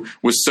crew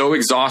was so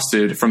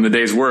exhausted from the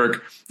day's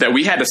work that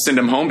we had to send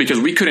them home because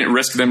we couldn't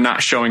risk them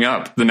not showing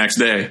up the next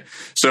day.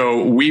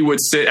 So we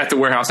would sit at the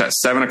warehouse at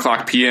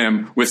 7:00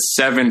 p.m. with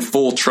 7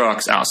 full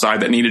trucks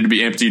outside that needed to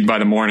be emptied by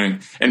the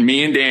morning. And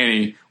me and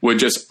Danny would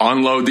just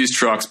unload these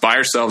trucks by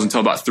ourselves until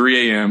about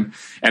 3 a.m.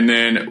 And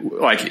then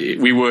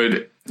we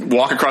would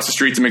walk across the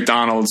street to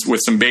McDonald's with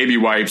some baby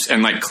wipes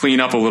and clean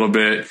up a little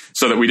bit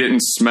so that we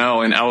didn't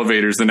smell in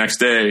elevators the next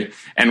day.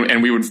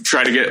 And we would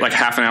try to get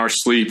half an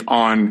hour's sleep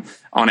on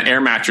an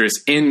air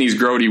mattress in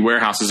these grody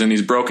warehouses, in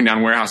these broken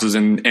down warehouses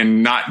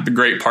and not the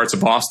great parts of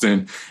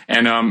Boston.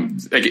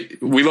 And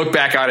we look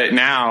back at it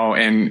now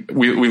and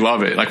we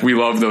love it. We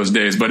love those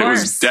days, but it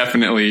was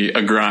definitely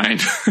a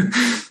grind.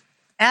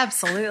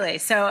 Absolutely.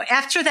 So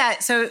after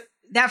that,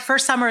 that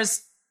first summer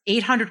is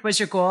 800 was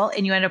your goal,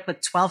 and you end up with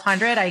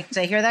 1,200. Did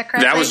I hear that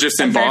correctly? That was just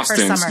in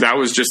Boston. That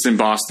was just in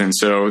Boston.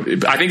 So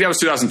I think that was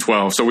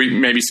 2012. So we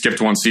maybe skipped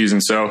one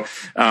season. So,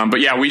 but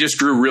yeah, we just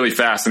grew really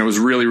fast, and it was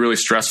really, really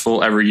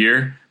stressful every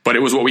year. But it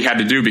was what we had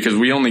to do because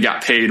we only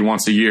got paid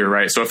once a year,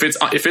 right? So if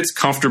it's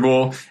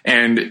comfortable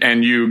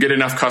and you get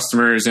enough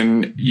customers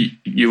and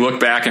you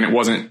look back and it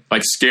wasn't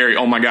scary,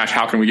 oh my gosh,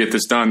 how can we get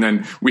this done?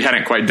 Then we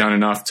hadn't quite done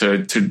enough to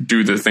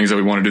do the things that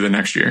we want to do the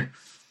next year.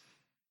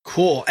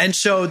 Cool. And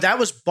so that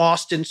was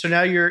Boston. So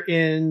now you're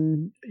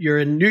in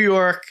New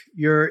York,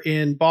 you're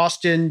in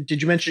Boston.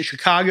 Did you mention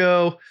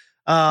Chicago?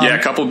 Yeah,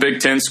 a couple of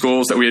Big Ten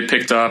schools that we had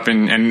picked up,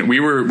 and we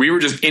were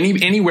just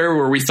anywhere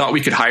where we thought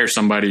we could hire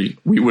somebody,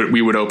 we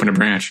would open a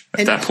branch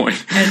at that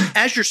point. And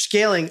as you're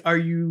scaling, are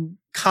you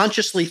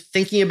consciously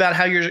thinking about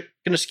how you're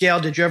going to scale?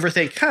 Did you ever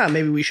think,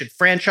 maybe we should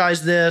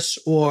franchise this,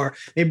 or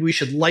maybe we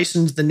should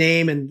license the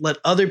name and let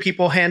other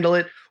people handle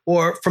it?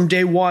 Or from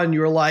day one, you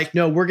were like,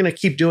 no, we're going to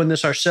keep doing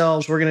this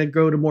ourselves. We're going to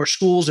go to more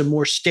schools and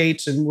more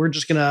states, and we're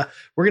going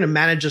to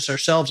manage this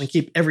ourselves and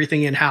keep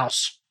everything in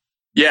house.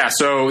 Yeah.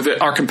 So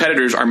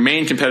our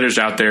main competitors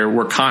out there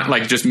were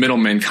just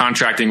middlemen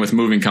contracting with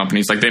moving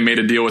companies. They made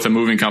a deal with a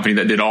moving company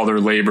that did all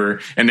their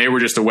labor, and they were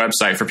just a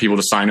website for people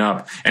to sign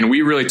up. And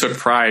we really took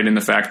pride in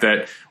the fact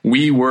that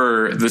we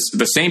were the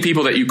same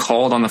people that you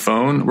called on the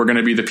phone were going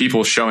to be the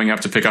people showing up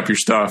to pick up your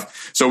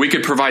stuff. So we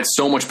could provide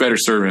so much better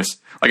service.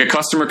 A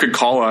customer could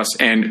call us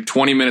and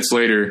 20 minutes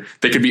later,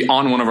 they could be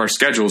on one of our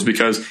schedules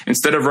because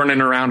instead of running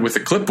around with a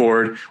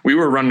clipboard, we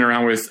were running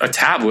around with a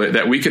tablet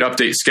that we could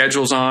update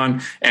schedules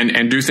on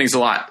and do things a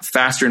lot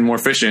faster and more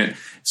efficient.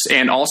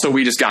 And also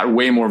we just got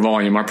way more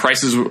volume. Our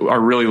prices are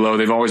really low.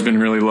 They've always been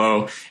really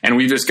low. And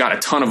we just got a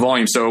ton of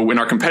volume. So when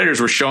our competitors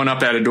were showing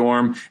up at a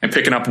dorm and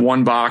picking up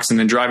one box and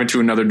then driving to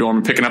another dorm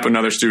and picking up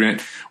another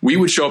student, we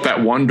would show up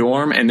at one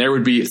dorm and there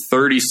would be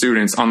 30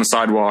 students on the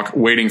sidewalk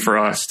waiting for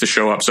us to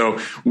show up. So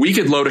we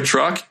could load a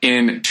truck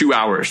in 2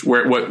 hours,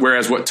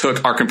 whereas what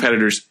took our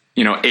competitors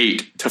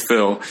 8 to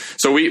fill.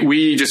 So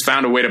we just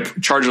found a way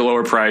to charge a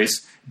lower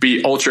price,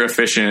 be ultra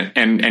efficient,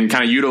 and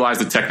kind of utilize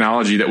the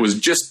technology that was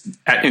just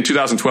in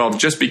 2012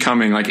 just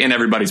becoming in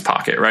everybody's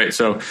pocket, right?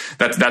 So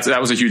that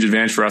was a huge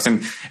advantage for us.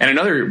 And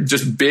another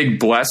just big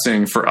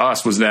blessing for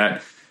us was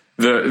that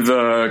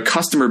the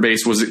customer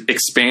base was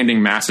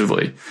expanding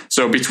massively.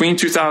 So between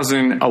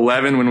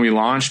 2011 when we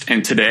launched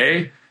and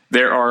today,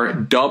 there are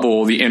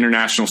double the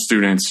international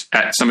students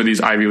at some of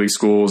these Ivy League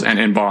schools and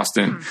in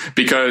Boston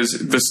because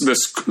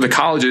the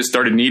colleges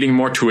started needing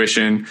more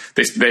tuition.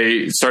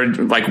 They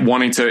started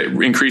wanting to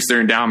increase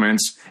their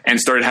endowments and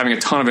started having a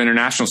ton of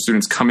international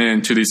students come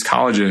into these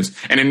colleges.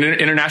 And an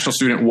international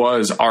student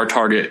was our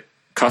target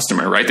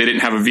customer, right? They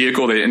didn't have a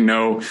vehicle. They didn't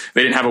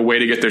have a way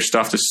to get their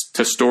stuff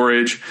to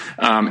storage.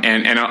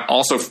 And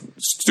also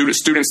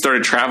students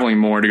started traveling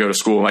more to go to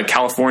school.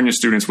 California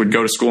students would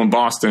go to school in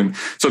Boston.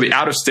 So the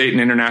out of state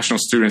and international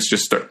students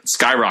just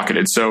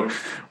skyrocketed. So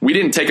we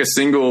didn't take a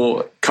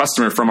single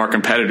customer from our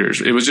competitors.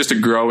 It was just a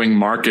growing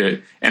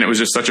market. And it was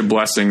just such a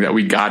blessing that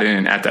we got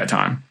in at that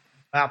time.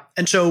 Wow.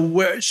 And so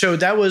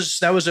that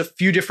was a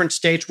few different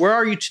states. Where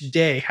are you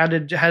today?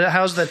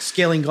 How's that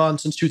scaling gone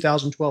since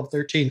 2012,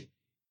 13?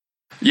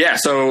 Yeah.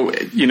 So,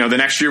 the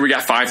next year we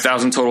got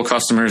 5,000 total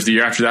customers. The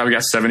year after that, we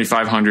got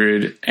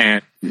 7,500.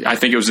 And I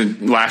think it was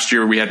last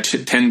year we had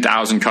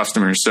 10,000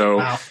 customers. So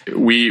wow.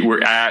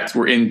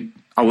 We're in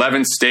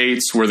 11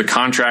 states. We're the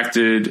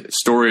contracted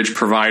storage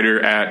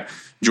provider at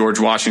George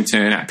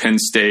Washington, at Penn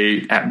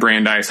State, at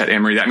Brandeis, at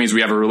Emory. That means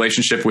we have a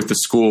relationship with the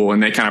school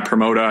and they kind of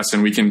promote us,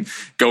 and we can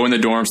go in the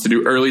dorms to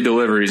do early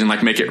deliveries and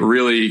like make it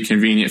really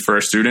convenient for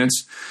our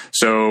students.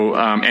 So,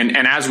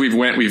 and as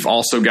we've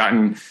also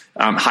gotten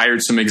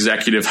hired some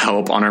executive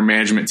help on our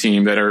management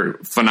team that are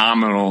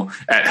phenomenal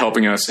at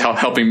helping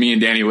me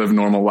and Danny live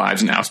normal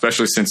lives now,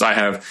 especially since I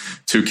have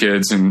 2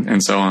 kids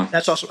and so on.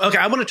 That's awesome. Okay,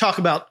 I want to talk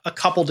about a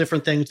couple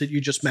different things that you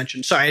just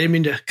mentioned. Sorry, I didn't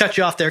mean to cut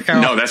you off there,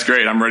 Carol. No, that's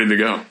great. I'm ready to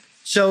go.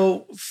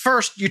 So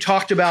first, you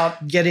talked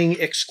about getting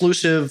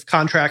exclusive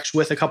contracts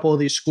with a couple of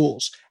these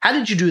schools. How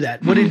did you do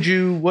that? What did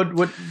you?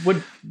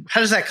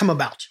 How does that come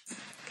about?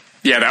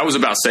 Yeah, that was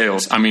about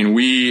sales. I mean,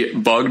 we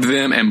bugged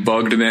them and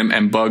bugged them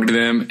and bugged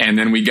them. And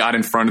then we got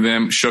in front of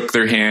them, shook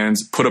their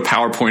hands, put a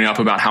PowerPoint up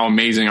about how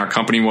amazing our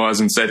company was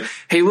and said,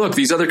 hey, look,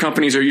 these other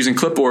companies are using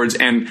clipboards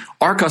and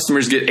our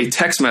customers get a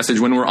text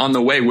message when we're on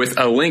the way with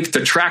a link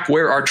to track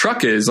where our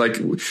truck is.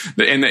 And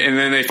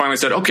then they finally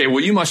said, okay, well,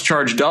 you must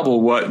charge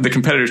double what the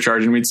competitors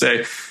charge. And we'd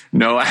say,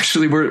 no,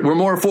 actually, we're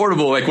more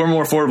affordable. Like, we're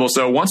more affordable.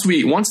 So once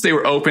they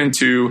were open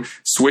to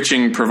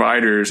switching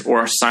providers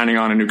or signing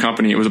on a new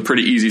company, it was a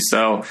pretty easy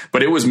sell.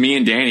 But it was me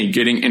and Danny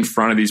getting in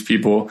front of these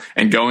people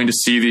and going to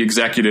see the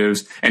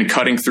executives and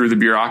cutting through the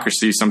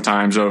bureaucracy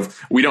sometimes of,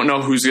 we don't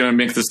know who's going to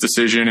make this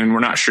decision and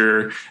we're not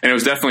sure. And it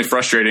was definitely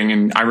frustrating.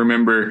 And I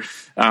remember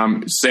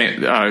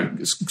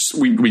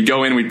we'd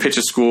go in, we'd pitch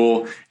a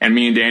school, and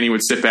me and Danny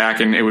would sit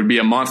back, and it would be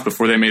a month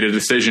before they made a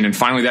decision. And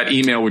finally, that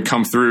email would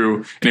come through,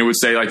 and it would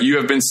say, like, you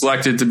have been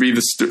selected to be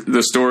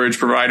the storage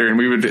provider, and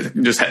we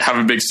would just have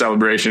a big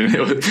celebration.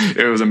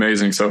 It was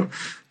amazing. So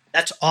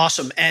that's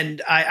awesome,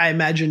 and I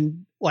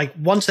imagine, like,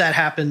 once that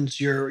happens,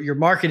 your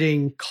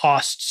marketing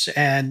costs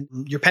and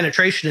your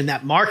penetration in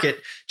that market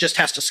just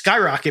has to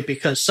skyrocket,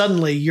 because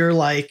suddenly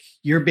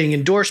you're being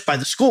endorsed by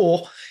the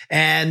school,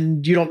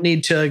 and you don't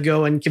need to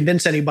go and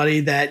convince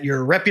anybody that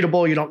you're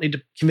reputable. You don't need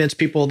to convince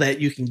people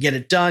that you can get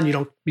it done. You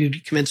don't need to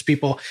convince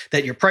people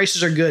that your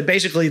prices are good.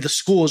 Basically, the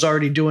school is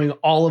already doing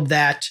all of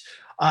that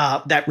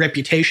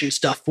reputation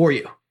stuff for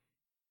you.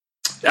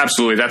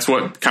 Absolutely. That's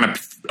what kind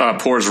of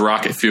pours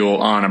rocket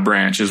fuel on a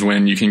branch, is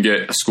when you can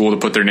get a school to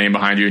put their name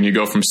behind you and you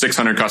go from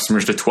 600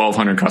 customers to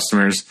 1,200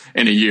 customers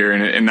in a year.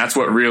 And that's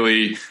what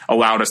really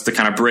allowed us to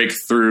kind of break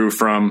through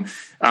from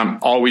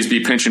always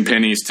be pinching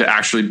pennies to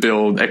actually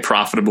build a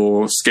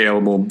profitable,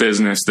 scalable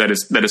business that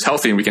is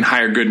healthy, and we can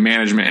hire good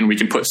management and we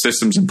can put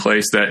systems in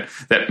place that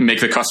make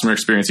the customer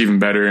experience even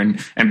better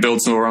and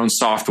build some of our own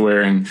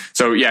software. And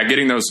so, yeah,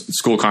 getting those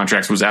school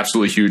contracts was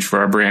absolutely huge for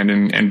our brand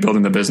and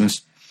building the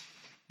business.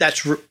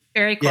 That's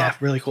very cool. Yeah,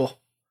 really cool.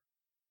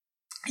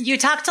 You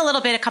talked a little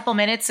bit a couple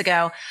minutes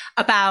ago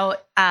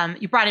about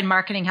you brought in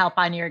marketing help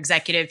on your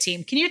executive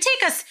team. Can you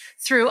take us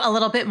through a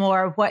little bit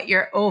more what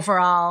your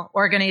overall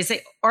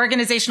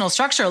organizational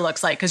structure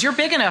looks like? Because you're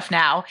big enough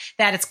now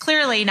that it's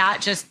clearly not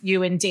just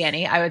you and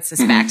Danny, I would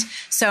suspect.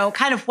 Mm-hmm. So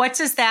kind of what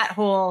does that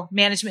whole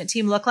management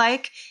team look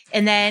like?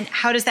 And then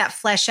how does that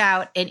flesh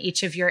out in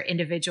each of your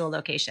individual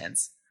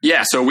locations?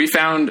 Yeah, so we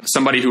found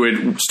somebody who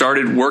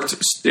had worked.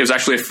 It was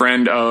actually a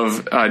friend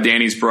of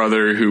Danny's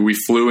brother who we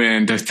flew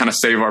in to kind of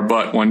save our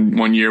butt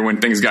one year when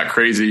things got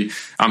crazy.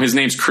 His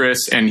name's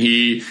Chris, and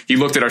he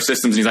looked at our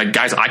systems and he's like,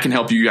 guys, I can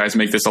help you guys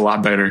make this a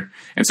lot better.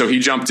 And so he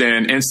jumped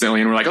in instantly,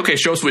 and we're like, okay,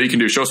 show us what you can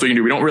do. Show us what you can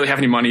do. We don't really have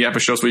any money yet,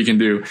 but show us what you can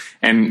do.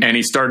 And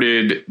he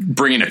started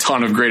bringing a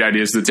ton of great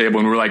ideas to the table,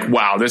 and we're like,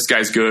 wow, this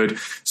guy's good.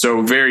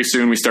 So very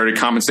soon we started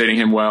compensating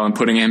him well and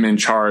putting him in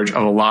charge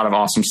of a lot of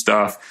awesome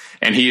stuff.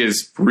 And he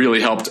has really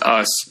helped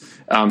us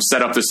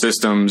set up the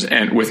systems.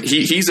 And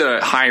he's a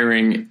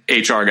hiring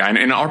HR guy.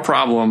 And our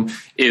problem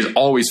is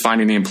always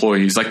finding the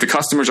employees. Like, the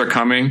customers are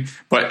coming,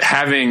 but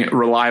having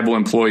reliable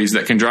employees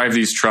that can drive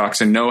these trucks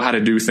and know how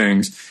to do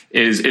things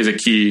is a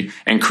key.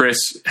 And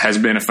Chris has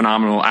been a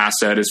phenomenal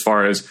asset as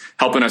far as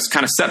helping us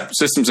kind of set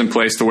systems in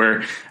place to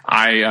where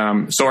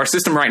so our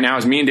system right now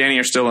is me and Danny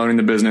are still owning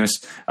the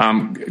business.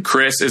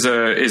 Chris is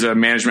a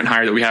management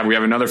hire that we have. We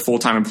have another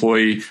full-time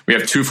employee. We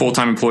have 2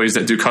 full-time employees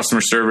that do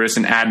customer service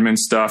and admin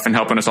stuff and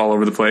helping us all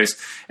over the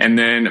place. And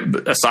then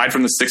aside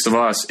from the 6 of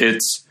us,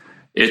 it's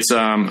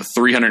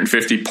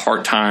 350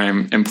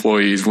 part-time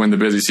employees when the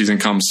busy season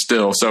comes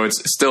still. So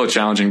it's still a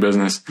challenging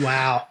business.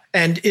 Wow.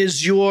 And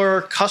is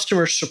your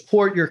customer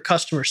support, your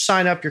customer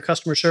sign up, your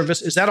customer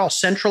service, is that all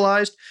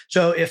centralized?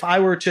 So if I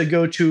were to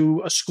go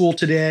to a school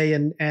today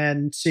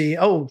and see,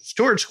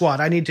 Storage Squad,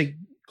 I need to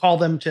call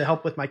them to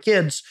help with my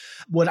kids,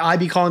 would I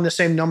be calling the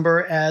same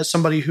number as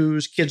somebody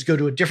whose kids go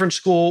to a different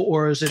school,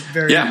 or is it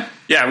very... Yeah.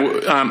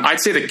 I'd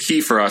say the key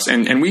for us,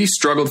 and we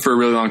struggled for a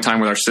really long time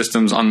with our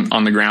systems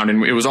on the ground,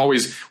 and it was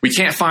always, we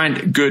can't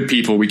find good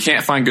people.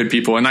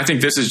 And I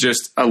think this is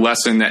just a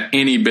lesson that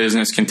any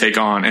business can take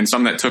on, and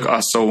something that took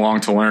us so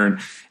long to learn,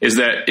 is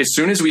that as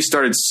soon as we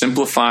started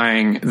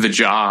simplifying the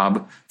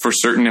job for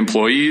certain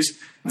employees,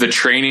 The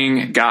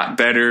training got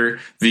better.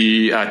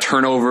 The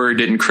turnover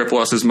didn't cripple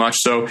us as much.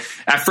 So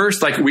at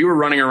first, like, we were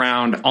running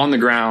around on the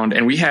ground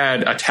and we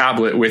had a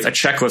tablet with a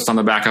checklist on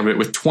the back of it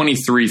with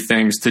 23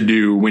 things to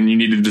do when you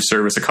needed to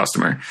service a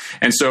customer.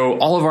 And so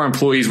all of our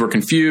employees were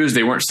confused.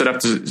 They weren't set up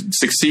to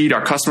succeed.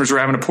 Our customers were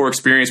having a poor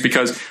experience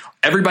because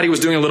everybody was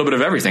doing a little bit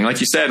of everything.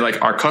 Like you said,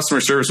 like, our customer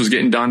service was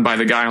getting done by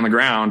the guy on the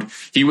ground.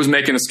 He was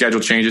making the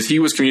schedule changes. He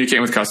was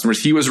communicating with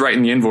customers. He was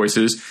writing the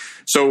invoices.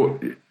 So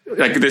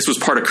like, this was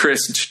part of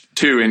Chris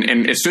too.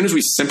 And as soon as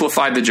we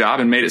simplified the job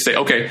and made it say,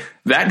 okay,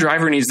 that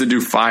driver needs to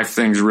do 5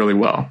 things really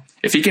well.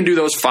 If he can do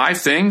those 5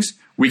 things,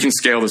 we can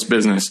scale this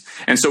business.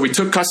 And so we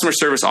took customer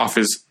service off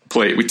his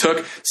plate. We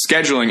took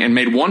scheduling and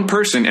made one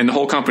person in the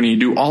whole company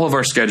do all of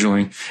our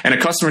scheduling, and a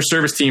customer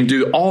service team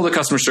do all the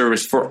customer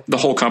service for the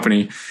whole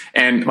company.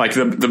 And like,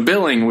 the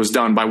billing was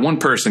done by one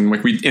person.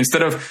 Like, we,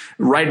 instead of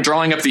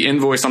drawing up the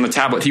invoice on the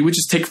tablet, he would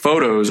just take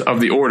photos of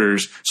the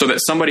orders so that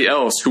somebody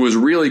else who was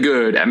really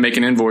good at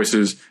making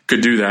invoices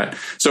could do that.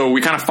 So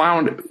we kind of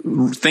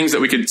found things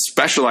that we could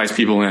specialize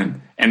people in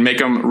and make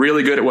them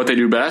really good at what they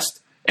do best.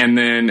 And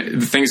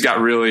then things got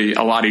really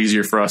a lot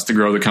easier for us to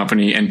grow the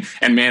company and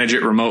manage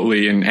it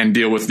remotely and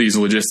deal with these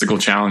logistical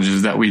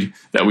challenges that we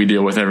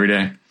deal with every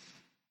day.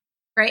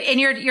 Right. And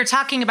you're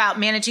talking about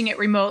managing it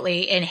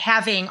remotely and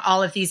having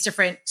all of these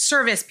different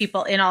service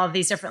people in all of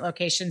these different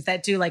locations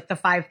that do like the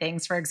 5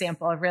 things, for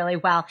example, really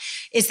well.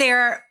 Do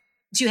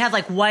you have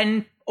like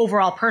one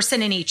overall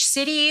person in each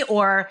city,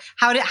 or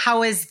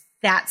how is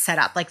that set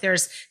up? Like,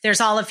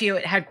 there's all of you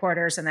at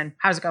headquarters, and then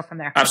how does it go from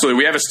there? Absolutely.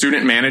 We have a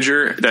student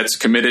manager that's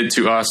committed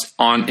to us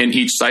in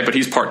each site, but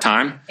he's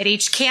part-time.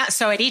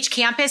 So at each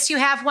campus, you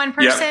have one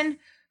person? Yep.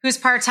 Who's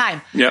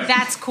part-time. Yep.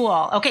 That's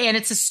cool. Okay. And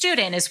it's a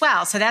student as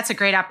well. So that's a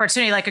great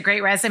opportunity, like a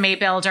great resume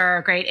builder,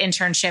 a great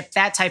internship,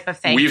 that type of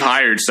thing. We've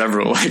hired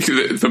several, like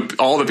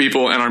all the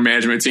people in our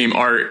management team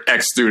are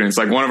ex-students.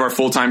 Like, one of our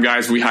full-time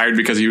guys we hired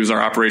because he was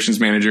our operations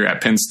manager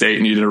at Penn State,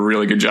 and he did a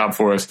really good job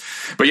for us.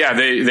 But yeah,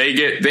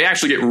 they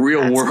actually get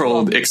real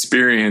world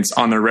experience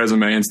on their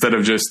resume instead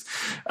of just,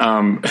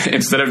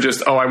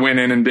 oh, I went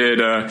in and did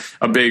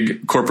a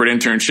big corporate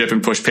internship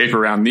and pushed paper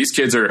around. These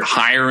kids are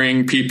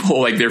hiring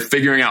people, like, they're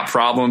figuring out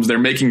problems. They're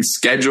making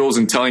schedules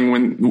and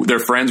telling their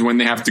friends when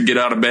they have to get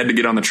out of bed to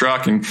get on the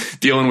truck, and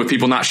dealing with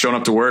people not showing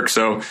up to work.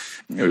 So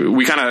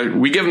we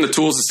give them the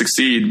tools to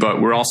succeed,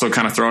 but we're also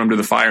kind of throwing them to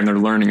the fire, and they're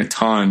learning a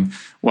ton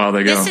while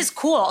they go. This is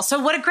cool. So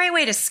what a great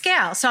way to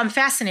scale. So I'm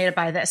fascinated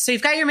by this. So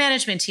you've got your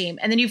management team,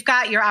 and then you've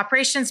got your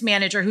operations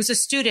manager who's a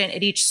student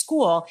at each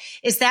school.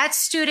 Is that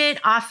student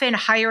often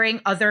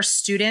hiring other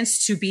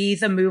students to be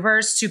the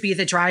movers, to be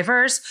the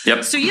drivers?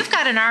 Yep. So you've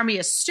got an army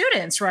of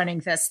students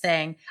running this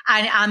thing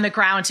on the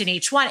ground in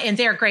each one, and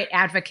they're great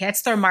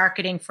advocates. They're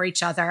marketing for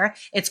each other.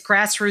 It's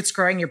grassroots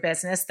growing your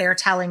business. They're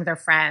telling their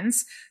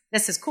friends.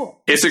 This is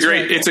cool. It's a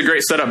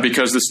great setup,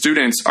 because the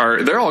students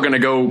they're all going to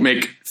go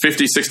make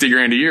 50, 60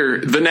 grand a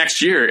year the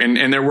next year.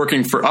 And they're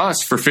working for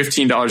us for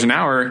 $15 an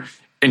hour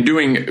and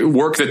doing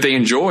work that they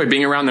enjoy,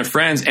 being around their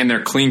friends, and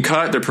they're clean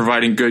cut. They're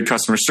providing good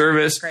customer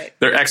service. Great.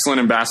 They're excellent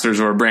ambassadors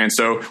of our brand.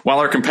 So while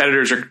our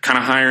competitors are kind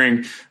of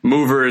hiring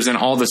movers and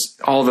all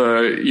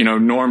the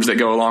norms that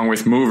go along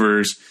with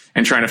movers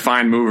and trying to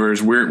find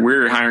movers,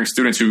 we're hiring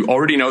students who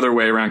already know their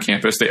way around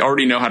campus. They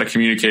already know how to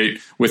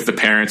communicate with the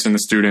parents and the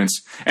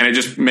students. And it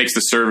just makes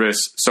the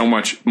service so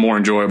much more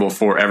enjoyable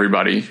for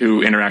everybody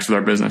who interacts with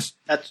our business.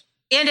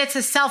 And it's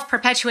a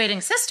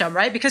self-perpetuating system,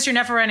 right? Because you're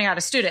never running out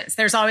of students.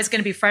 There's always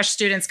going to be fresh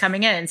students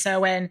coming in.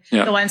 So when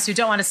the ones who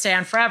don't want to stay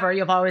on forever,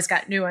 you've always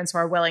got new ones who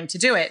are willing to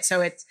do it.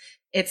 So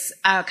it's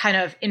kind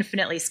of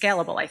infinitely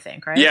scalable, I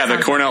think, right? Yeah,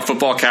 the Cornell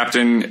football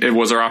captain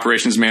was our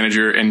operations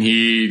manager, and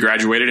he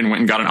graduated and went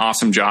and got an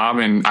awesome job.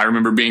 And I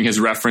remember being his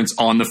reference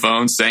on the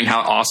phone, saying how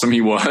awesome he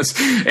was.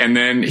 And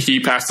then he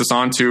passed us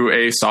on to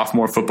a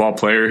sophomore football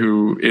player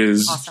who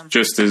is awesome.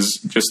 just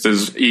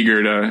as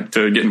eager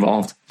to get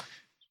involved.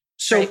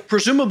 So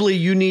presumably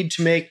you need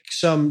to make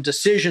some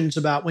decisions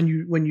about when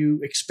you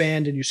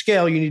expand and you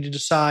scale. You need to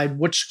decide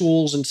which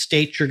schools and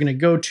states you're going to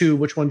go to,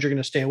 which ones you're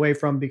going to stay away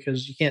from,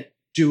 because you can't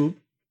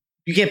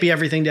be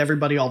everything to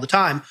everybody all the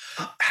time.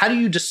 How do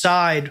you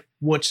decide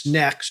what's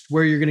next,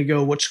 where you're going to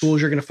go, what schools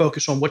you're going to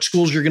focus on, what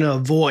schools you're going to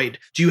avoid?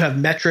 Do you have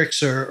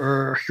metrics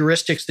or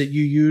heuristics that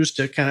you use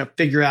to kind of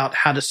figure out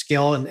how to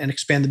scale and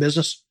expand the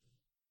business?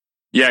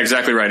 Yeah,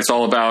 exactly right.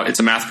 It's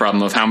a math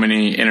problem of how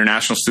many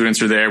international students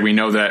are there. We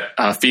know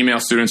that female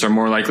students are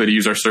more likely to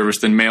use our service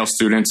than male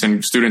students,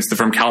 and students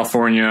from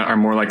California are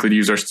more likely to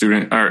use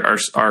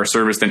our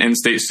service than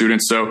in-state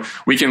students. So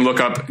we can look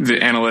up the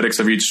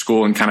analytics of each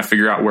school and kind of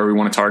figure out where we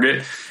want to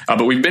target.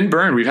 But we've been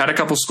burned. We've had a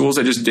couple schools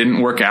that just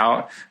didn't work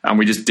out.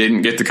 We just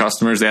didn't get the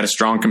customers. They had a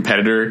strong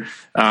competitor.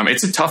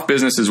 It's a tough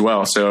business as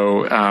well.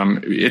 So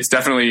it's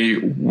definitely,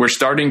 we're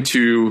starting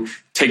to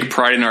take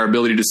pride in our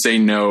ability to say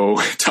no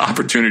to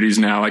opportunities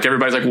now. Like,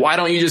 everybody's like, why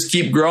don't you just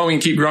keep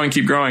growing?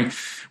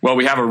 Well,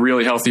 we have a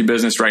really healthy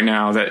business right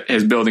now that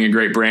is building a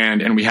great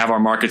brand, and we have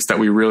our markets that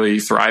we really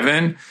thrive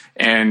in.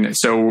 And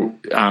so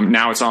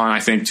now it's on,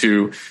 I think,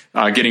 to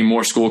getting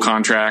more school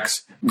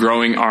contracts,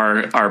 growing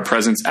our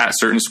presence at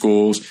certain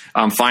schools,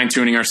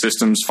 fine-tuning our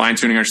systems,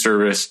 fine-tuning our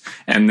service,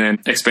 and then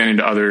expanding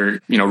to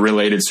other,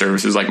 related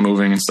services like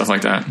moving and stuff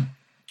like that.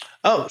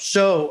 Oh,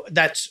 so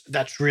that's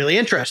really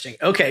interesting.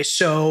 Okay,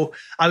 so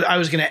I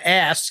was going to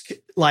ask,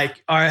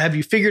 have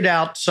you figured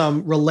out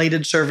some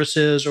related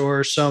services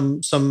or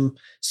some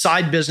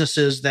side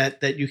businesses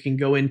that you can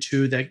go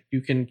into that you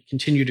can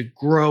continue to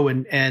grow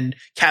and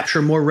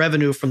capture more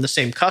revenue from the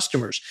same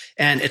customers?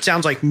 And it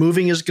sounds like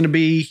moving is going to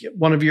be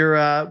one of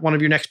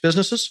your next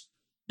businesses.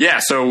 Yeah,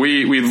 so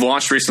we've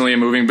launched recently a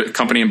moving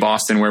company in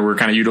Boston where we're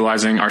kind of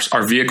utilizing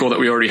our vehicle that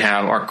we already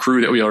have, our crew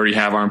that we already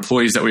have, our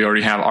employees that we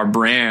already have, our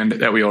brand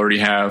that we already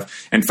have,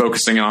 and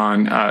focusing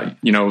on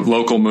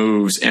local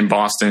moves in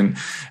Boston.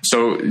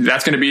 So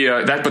that's going to be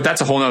but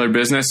that's a whole other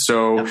business.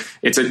 So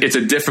it's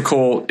a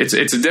difficult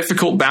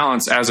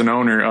balance as an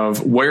owner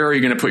of where are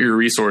you going to put your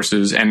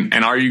resources and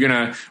are you going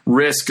to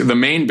risk the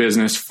main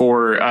business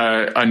for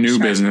a new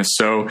business?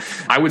 So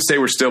I would say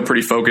we're still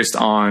pretty focused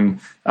on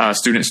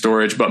student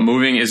storage, but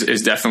moving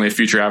is definitely a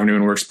future avenue,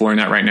 and we're exploring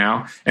that right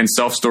now. And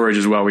self-storage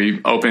as well.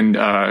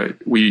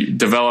 We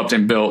developed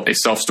and built a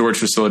self-storage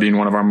facility in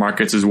one of our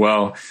markets as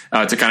well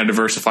to kind of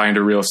diversify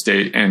into real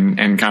estate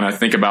and kind of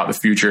think about the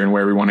future and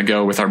where we want to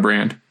go with our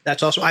brand.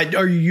 That's awesome.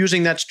 Are you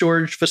using that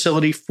storage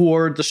facility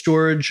for the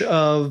storage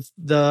of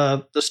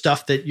the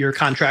stuff that you're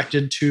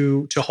contracted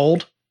to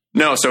hold?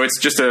 No, so it's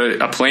just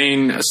a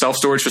plain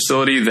self-storage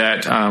facility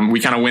that we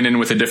kind of went in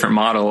with a different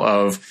model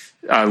of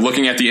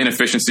looking at the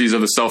inefficiencies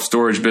of the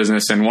self-storage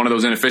business. And one of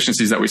those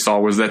inefficiencies that we saw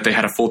was that they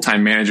had a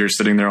full-time manager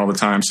sitting there all the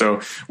time. So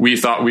we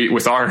thought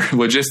with our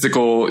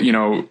logistical,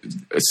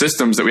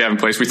 systems that we have in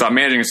place, we thought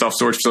managing a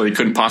self-storage facility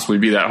couldn't possibly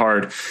be that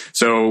hard.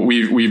 So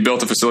we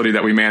built a facility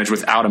that we manage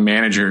without a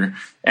manager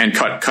and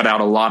cut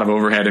out a lot of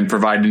overhead and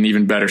provide an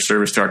even better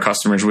service to our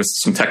customers with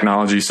some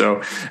technology.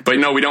 So, but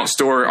no, we don't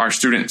store our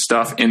student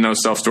stuff in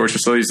those self-storage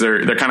facilities.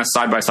 They're kind of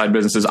side-by-side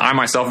businesses. I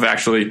myself have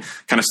actually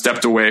kind of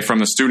stepped away from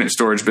the student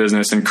storage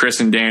business, and Chris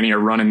and Danny are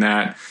running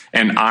that,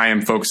 and I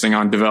am focusing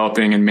on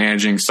developing and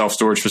managing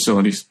self-storage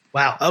facilities.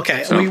 Wow.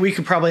 Okay. So, we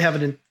could probably have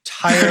an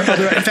entire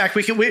other, in fact,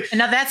 we can,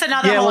 no, that's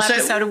another whole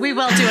episode. We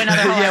will do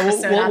another whole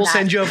episode. We'll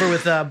send you over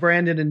with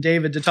Brandon and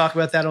David to talk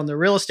about that on the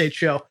real estate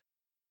show.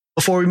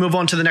 Before we move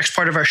on to the next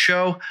part of our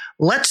show,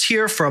 let's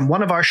hear from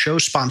one of our show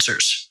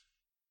sponsors.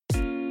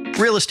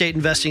 Real estate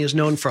investing is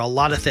known for a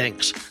lot of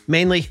things,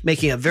 mainly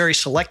making a very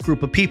select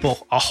group of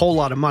people a whole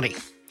lot of money.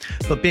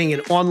 But being an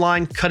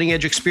online,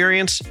 cutting-edge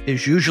experience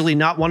is usually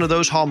not one of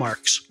those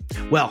hallmarks.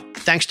 Well,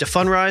 thanks to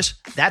Fundrise,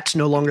 that's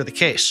no longer the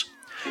case.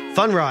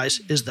 Fundrise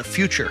is the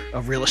future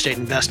of real estate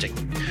investing.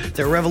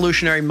 Their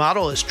revolutionary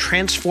model is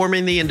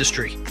transforming the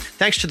industry,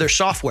 thanks to their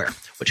software,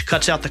 which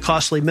cuts out the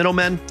costly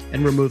middlemen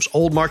and removes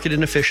old market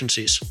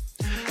inefficiencies.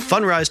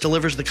 Fundrise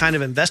delivers the kind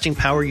of investing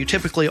power you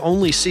typically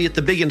only see at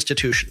the big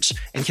institutions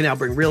and can now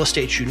bring real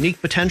estate's unique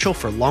potential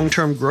for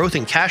long-term growth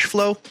and cash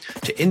flow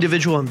to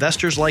individual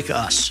investors like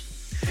us.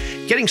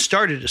 Getting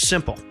started is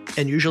simple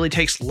and usually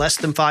takes less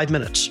than 5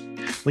 minutes.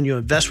 When you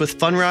invest with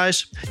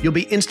Fundrise, you'll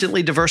be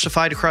instantly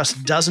diversified across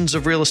dozens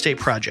of real estate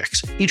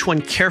projects, each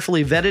one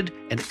carefully vetted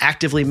and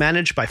actively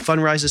managed by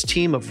Fundrise's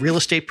team of real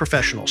estate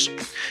professionals.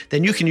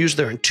 Then you can use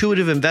their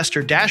intuitive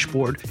investor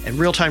dashboard and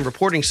real-time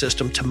reporting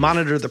system to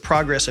monitor the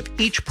progress of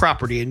each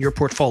property in your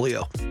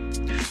portfolio.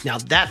 Now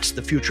that's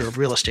the future of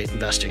real estate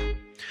investing.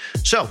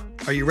 So,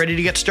 are you ready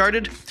to get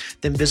started?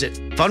 Then visit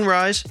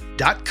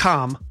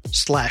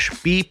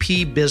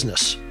fundrise.com/BP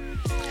Business.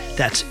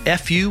 That's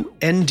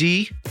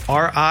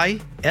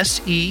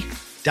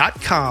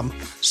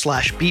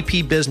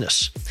FUNDRISE.com/BP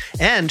Business.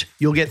 And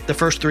you'll get the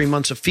first 3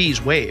 months of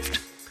fees waived.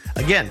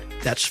 Again,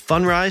 that's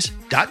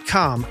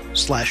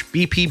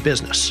fundrise.com/BP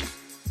Business.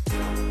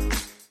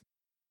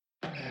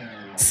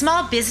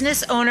 Small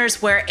business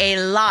owners wear a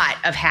lot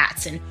of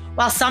hats, and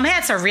while some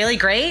hats are really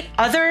great,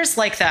 others,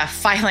 like the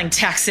filing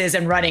taxes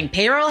and running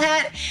payroll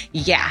hat,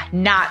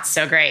 not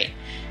so great.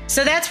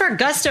 So that's where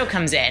Gusto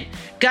comes in.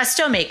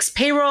 Gusto makes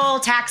payroll,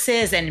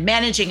 taxes, and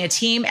managing a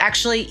team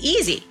actually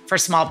easy for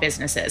small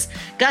businesses.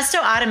 Gusto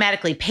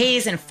automatically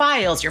pays and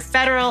files your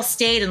federal,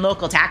 state, and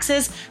local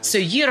taxes, so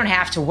you don't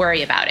have to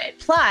worry about it.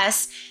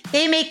 Plus,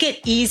 they make it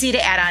easy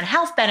to add on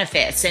health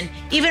benefits and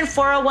even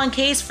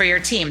 401ks for your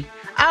team.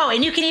 Oh,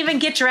 and you can even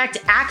get direct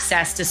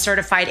access to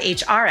certified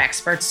HR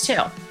experts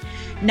too.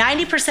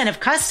 90% of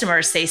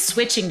customers say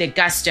switching to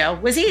Gusto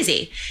was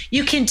easy.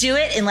 You can do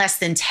it in less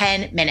than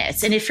 10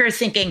 minutes. And if you're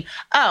thinking,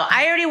 oh,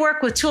 I already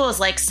work with tools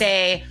like,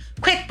 say,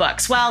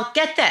 QuickBooks, well,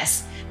 get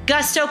this.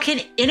 Gusto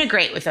can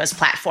integrate with those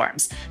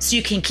platforms, so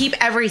you can keep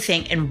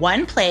everything in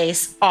one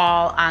place,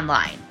 all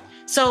online.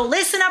 So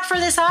listen up for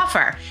this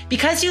offer.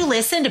 Because you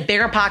listen to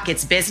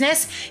BiggerPockets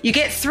Business, you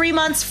get 3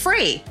 months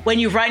free when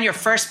you run your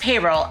first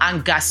payroll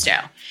on Gusto.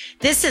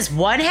 This is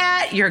one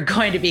hat you're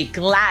going to be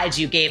glad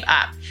you gave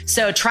up.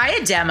 So try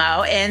a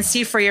demo and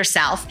see for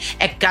yourself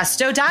at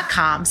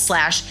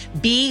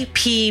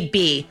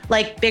gusto.com/BPB,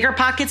 like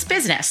BiggerPockets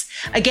Business.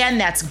 Again,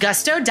 that's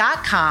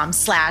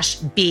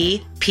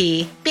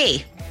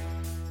gusto.com/BPB.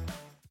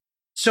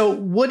 So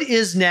what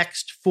is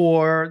next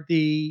for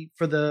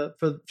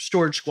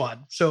Storage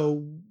Squad?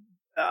 So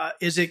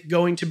is it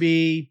going to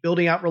be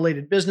building out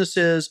related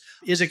businesses?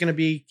 Is it going to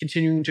be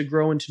continuing to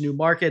grow into new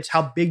markets?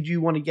 How big do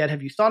you want to get?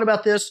 Have you thought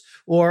about this?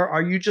 Or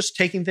are you just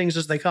taking things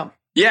as they come?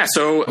 Yeah,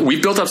 so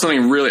we've built up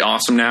something really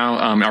awesome now.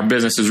 Our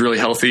business is really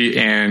healthy,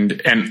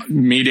 and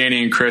me,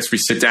 Danny, and Chris, we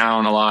sit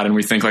down a lot and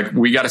we think like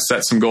we got to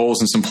set some goals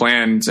and some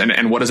plans,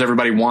 and what does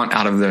everybody want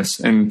out of this?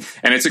 And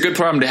it's a good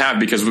problem to have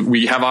because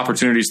we have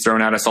opportunities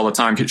thrown at us all the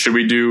time. Should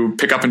we do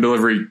pickup and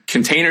delivery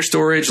container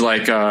storage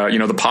like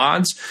the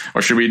pods,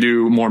 or should we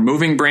do more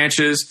moving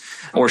branches,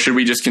 or should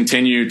we just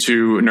continue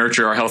to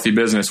nurture our healthy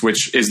business,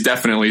 which is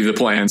definitely the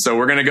plan. So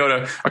we're going to go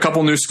to a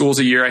couple new schools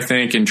a year, I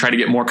think, and try to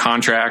get more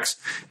contracts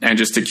and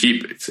just to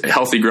keep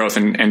healthy growth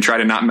and try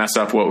to not mess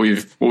up what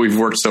we've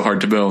worked so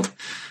hard to build.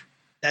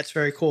 That's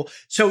very cool.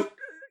 So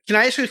can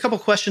I ask you a couple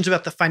questions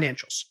about the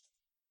financials?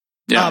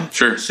 Yeah,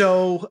 sure.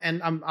 So,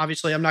 and I'm not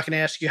going to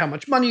ask you how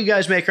much money you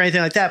guys make or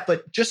anything like that,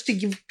 but just to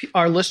give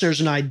our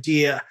listeners an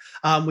idea,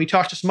 we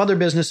talked to some other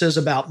businesses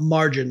about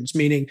margins,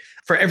 meaning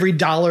for every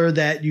dollar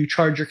that you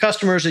charge your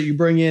customers that you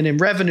bring in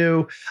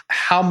revenue,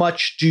 how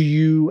much do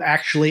you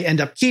actually end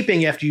up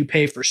keeping after you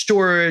pay for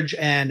storage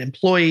and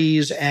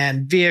employees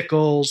and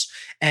vehicles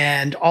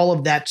and all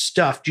of that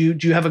stuff? Do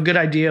you have a good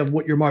idea of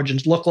what your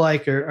margins look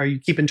like? Or are you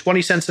keeping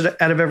 20 cents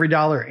out of every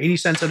dollar, 80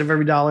 cents out of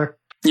every dollar?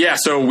 Yeah,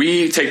 so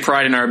we take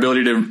pride in our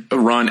ability to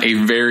run a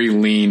very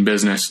lean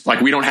business.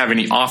 Like we don't have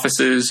any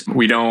offices.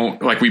 We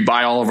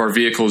buy all of our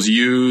vehicles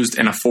used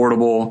and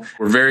affordable.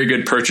 We're very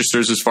good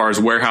purchasers as far as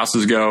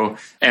warehouses go.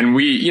 And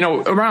we,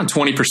 around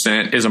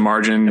 20% is a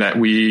margin that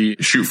we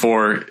shoot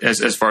for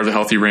as far as a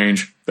healthy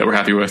range that we're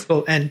happy with.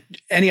 Oh, and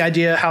any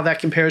idea how that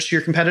compares to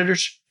your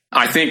competitors?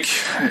 I think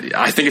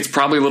it's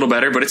probably a little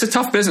better, but it's a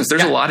tough business.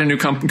 There's a lot of new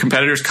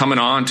competitors coming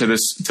on to the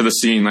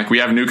scene. Like we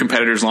have new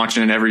competitors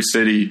launching in every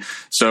city.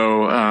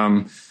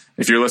 So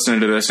if you're listening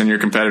to this and you're a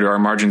competitor, our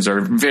margins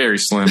are very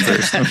slim.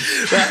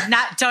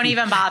 Don't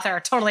even bother.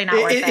 Totally not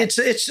worth it.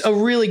 It's a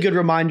really good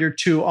reminder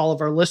to all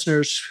of our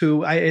listeners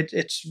who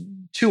it's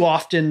too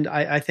often,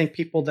 I think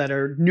people that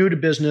are new to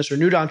business or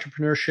new to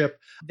entrepreneurship,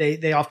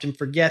 they often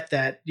forget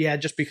that,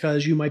 just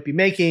because you might be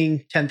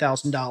making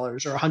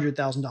 $10,000 or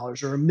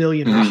 $100,000 or $1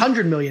 million or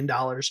 $100 million,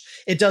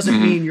 it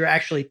doesn't mean you're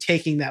actually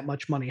taking that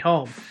much money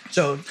home.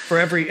 So for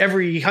every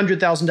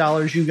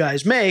 $100,000 you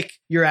guys make,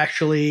 you're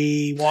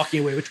actually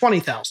walking away with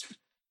 $20,000.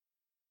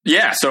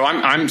 Yeah, so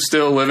I'm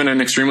still living an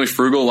extremely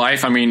frugal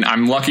life. I mean,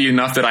 I'm lucky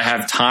enough that I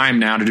have time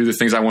now to do the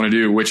things I want to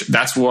do, which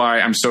that's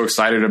why I'm so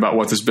excited about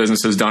what this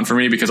business has done for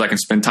me, because I can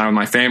spend time with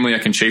my family. I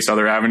can chase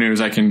other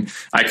avenues. I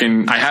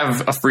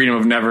have a freedom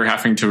of never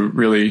having to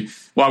really,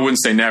 well, I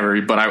wouldn't say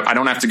never, but I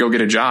don't have to go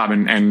get a job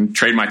and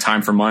trade my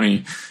time for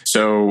money.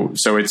 So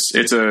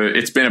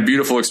it's been a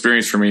beautiful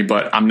experience for me,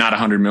 but I'm not a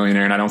 100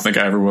 millionaire and I don't think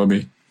I ever will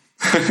be.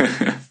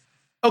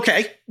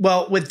 Okay.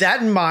 Well, with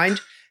that in mind,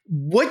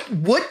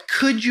 what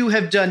could you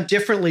have done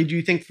differently, do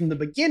you think, from the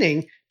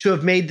beginning to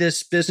have made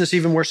this business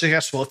even more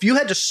successful? If you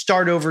had to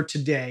start over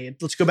today,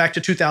 let's go back to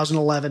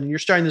 2011, and you're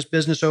starting this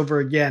business over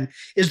again,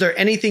 is there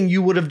anything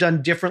you would have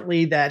done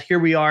differently that here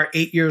we are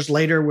 8 years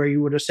later where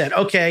you would have said,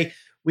 okay,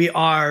 we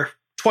are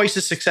twice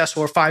as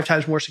successful or 5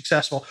 times more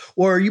successful?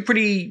 Or are you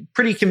pretty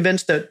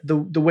convinced that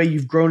the way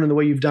you've grown and the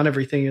way you've done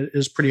everything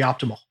is pretty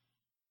optimal?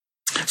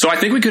 So I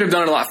think we could have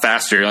done it a lot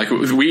faster. Like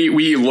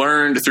we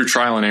learned through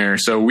trial and error.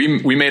 So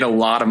we made a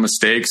lot of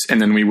mistakes,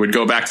 and then we would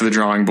go back to the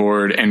drawing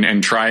board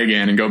and try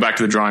again, and go back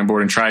to the drawing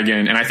board and try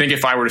again. And I think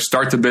if I were to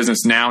start the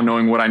business now,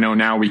 knowing what I know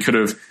now, we could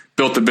have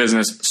built the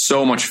business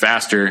so much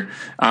faster.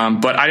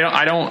 But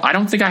I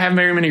don't think I have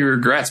very many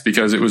regrets,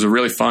 because it was a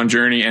really fun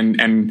journey,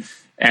 and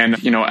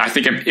I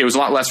think it was a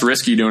lot less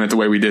risky doing it the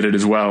way we did it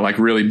as well, like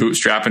really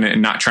bootstrapping it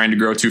and not trying to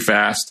grow too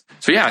fast.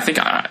 So yeah, I think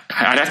I'd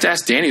have to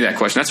ask Danny that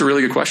question. That's a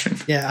really good question.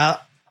 Yeah.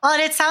 Well,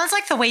 and it sounds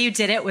like the way you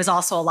did it was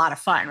also a lot of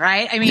fun,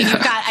 right? I mean,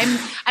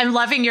 I'm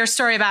loving your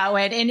story about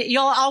when, and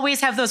you'll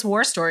always have those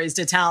war stories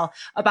to tell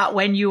about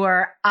when you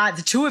were,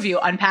 the two of you,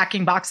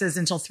 unpacking boxes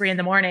until 3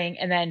 a.m.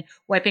 and then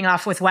wiping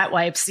off with wet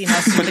wipes, so you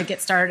could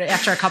get started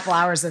after a couple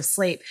hours of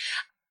sleep.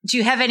 Do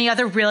you have any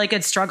other really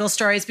good struggle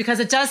stories?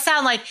 Because it does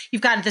sound like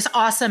you've got this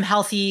awesome,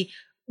 healthy,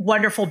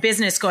 wonderful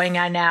business going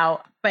on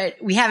now, but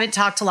we haven't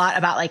talked a lot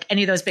about like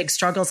any of those big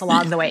struggles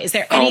along the way. Is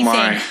there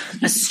anything,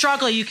 a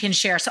struggle you can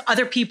share so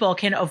other people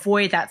can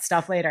avoid that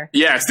stuff later?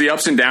 Yeah, it's the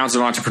ups and downs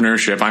of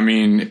entrepreneurship. I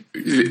mean,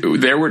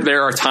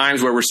 there are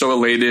times where we're so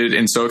elated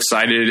and so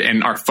excited,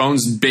 and our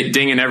phone's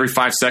dinging every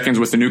 5 seconds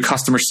with a new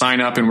customer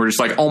sign up, and we're just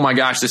like, oh my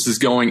gosh, this is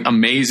going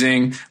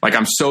amazing. Like,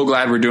 I'm so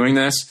glad we're doing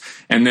this.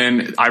 And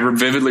then I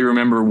vividly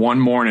remember one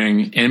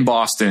morning in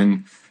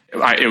Boston,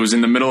 it was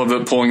in the middle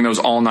of pulling those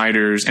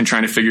all-nighters and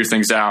trying to figure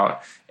things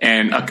out.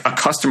 And a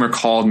customer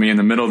called me in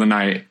the middle of the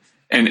night,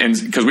 and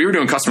because we were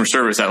doing customer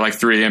service at like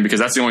 3 a.m. because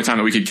that's the only time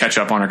that we could catch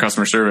up on our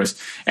customer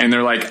service. And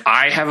they're like,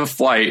 I have a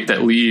flight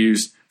that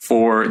leaves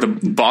for the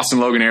Boston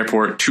Logan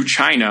Airport to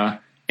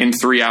China in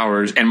 3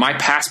 hours, and my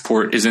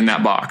passport is in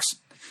that box.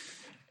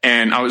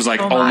 And I was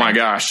like, oh my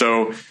gosh.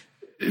 So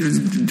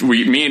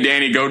me and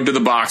Danny go to the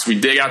box, we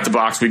dig out the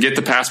box, we get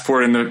the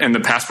passport and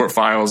the passport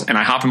files, and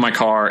I hop in my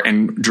car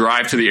and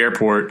drive to the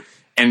airport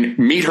and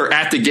meet her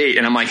at the gate.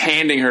 And I'm like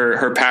handing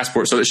her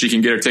passport so that she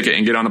can get her ticket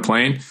and get on the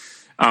plane.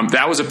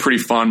 That was a pretty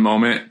fun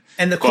moment.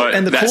 And the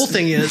cool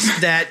thing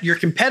is that your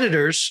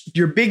competitors,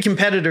 your big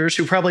competitors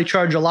who probably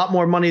charge a lot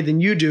more money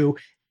than you do,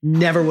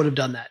 never would have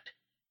done that.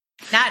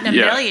 Not in a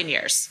million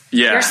years.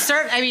 Yeah.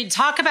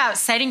 Talk about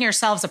setting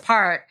yourselves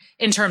apart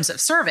in terms of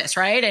service,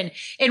 right?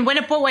 And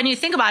when you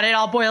think about it, it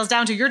all boils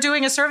down to you're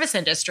doing a service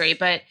industry.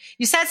 But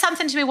you said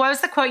something to me. What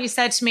was the quote you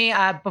said to me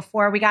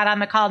before we got on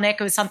the call,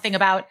 Nick? It was something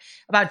about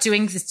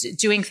doing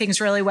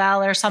things really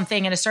well or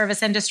something in a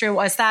service industry.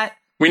 What was that?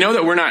 We know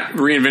that we're not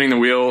reinventing the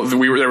wheel.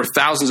 There were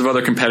thousands of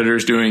other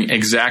competitors doing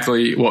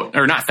exactly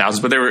or not thousands,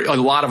 but there were a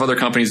lot of other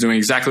companies doing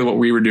exactly what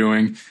we were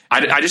doing.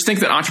 I just think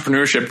that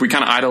entrepreneurship, we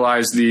kind of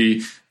idolize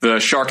the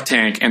Shark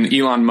Tank and the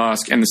Elon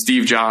Musk and the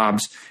Steve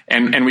Jobs.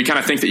 And we kind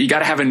of think that you got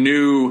to have a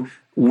new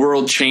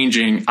world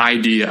changing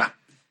idea.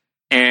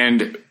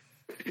 And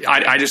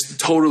I just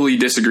totally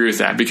disagree with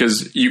that,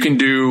 because you can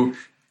do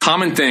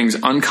common things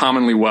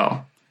uncommonly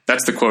well.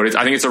 That's the quote.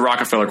 I think it's a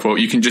Rockefeller quote.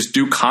 You can just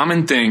do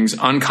common things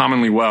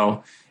uncommonly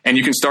well, and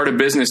you can start a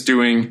business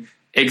doing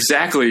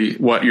exactly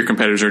what your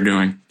competitors are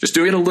doing. Just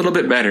do it a little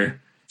bit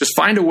better. Just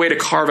find a way to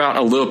carve out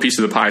a little piece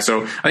of the pie.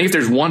 So I think if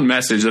there's one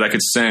message that I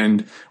could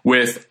send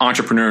with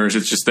entrepreneurs,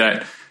 it's just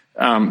that,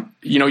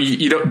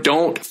 you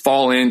don't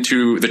fall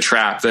into the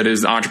trap that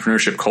is the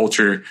entrepreneurship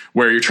culture,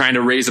 where you're trying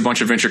to raise a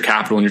bunch of venture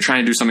capital and you're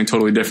trying to do something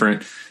totally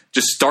different.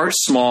 Just start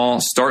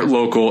small, start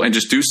local, and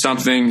just do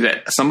something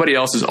that somebody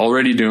else is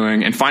already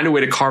doing, and find a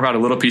way to carve out a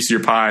little piece of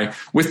your pie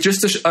with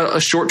just a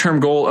short-term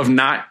goal of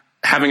not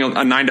having a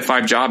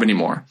 9-to-5 job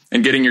anymore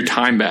and getting your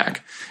time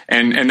back.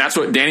 And that's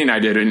what Danny and I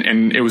did.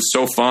 And it was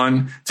so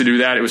fun to do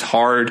that. It was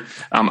hard.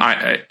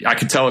 I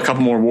could tell a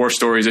couple more war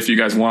stories if you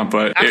guys want,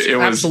 but it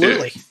was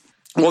absolutely.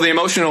 Well, the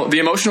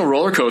emotional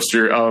roller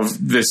coaster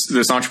of this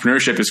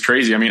entrepreneurship is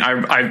crazy. I mean,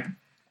 I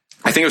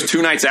think it was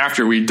 2 nights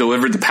after we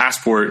delivered the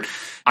passport,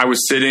 I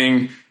was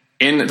sitting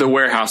in the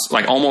warehouse,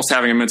 like almost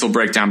having a mental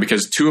breakdown,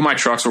 because 2 of my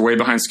trucks were way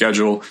behind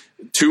schedule.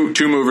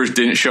 Two movers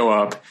didn't show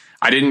up.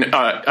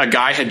 A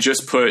guy had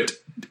just put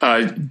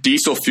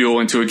diesel fuel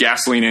into a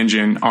gasoline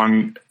engine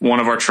on one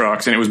of our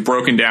trucks, and it was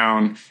broken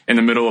down in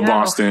the middle of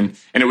Boston,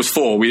 and it was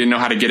full. We didn't know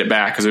how to get it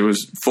back because it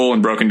was full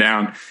and broken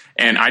down.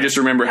 And I just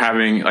remember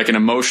having like an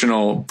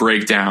emotional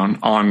breakdown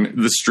on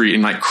the street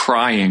and like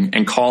crying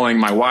and calling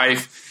my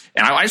wife.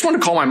 And I just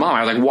wanted to call my mom.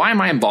 I was like, why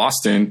am I in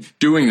Boston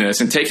doing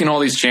this and taking all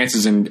these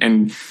chances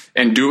and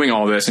doing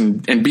all this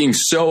and being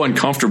so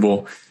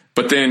uncomfortable?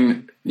 But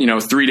then,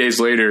 3 days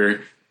later,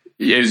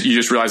 you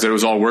just realize that it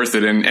was all worth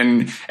it.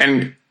 And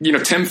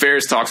Tim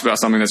Ferriss talks about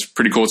something that's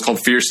pretty cool. It's called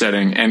fear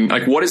setting. And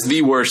like, what is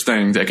the worst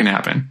thing that can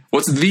happen?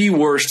 What's the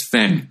worst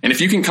thing? And if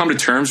you can come to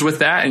terms with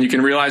that, and you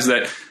can realize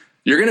that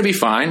you're going to be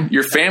fine,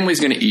 your family's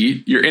going to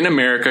eat, you're in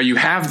America, you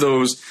have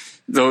those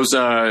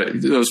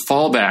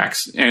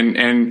fallbacks.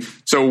 And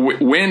so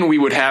when we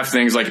would have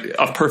things like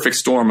a perfect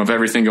storm of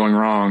everything going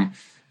wrong,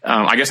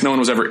 I guess no one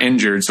was ever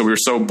injured. So we were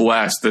so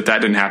blessed that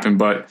didn't happen,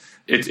 but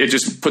it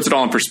just puts it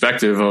all in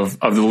perspective of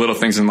the little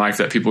things in life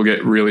that people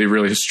get really,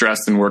 really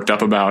stressed and worked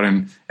up about,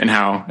 and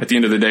how at the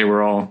end of the day,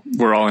 we're all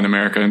in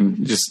America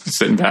and just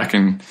sitting back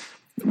and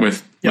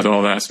with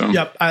all that. So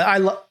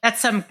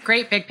that's some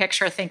great big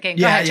picture thinking.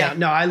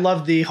 No, I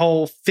love the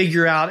whole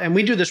figure out, and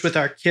we do this with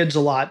our kids a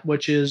lot,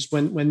 which is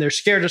when they're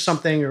scared of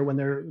something or when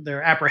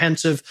they're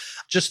apprehensive,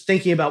 just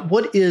thinking about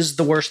what is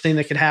the worst thing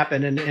that could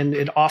happen. And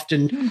it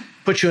often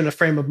puts you in a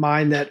frame of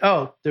mind that,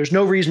 there's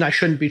no reason I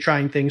shouldn't be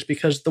trying things,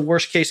 because the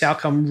worst case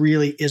outcome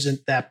really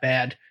isn't that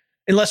bad.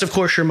 Unless, of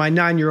course, you're my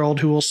 9-year-old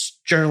who will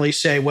generally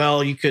say,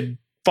 well, you could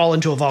fall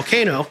into a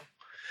volcano.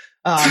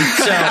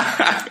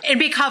 And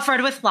be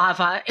covered with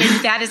lava,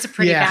 and that is a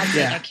pretty bad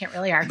thing. I can't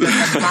really argue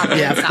with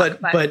lava.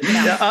 But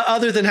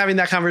other than having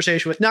that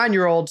conversation with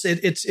 9-year-olds,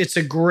 it's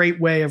a great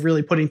way of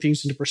really putting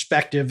things into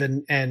perspective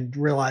and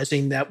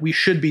realizing that we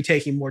should be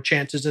taking more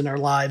chances in our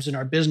lives and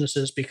our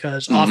businesses,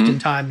 because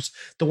oftentimes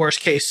the worst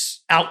case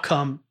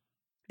outcome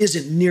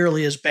isn't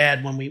nearly as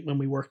bad when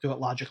we work through it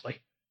logically.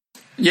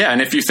 Yeah,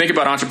 and if you think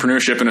about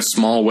entrepreneurship in a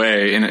small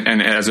way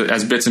and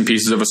as bits and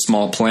pieces of a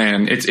small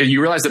plan,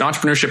 you realize that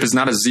entrepreneurship is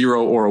not a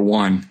 0 or a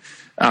 1.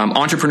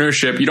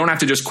 Entrepreneurship, you don't have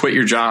to just quit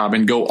your job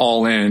and go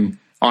all in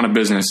on a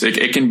business.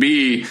 It can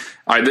be,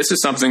 all right, this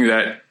is something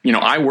that,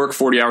 I work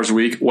 40 hours a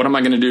week. What am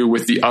I going to do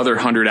with the other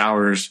 100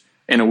 hours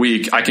in a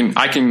week? I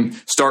can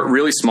start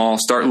really small,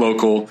 start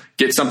local,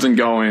 get something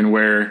going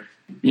where,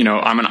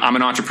 I'm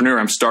an entrepreneur.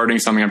 I'm starting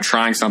something, I'm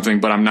trying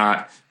something, but I'm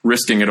not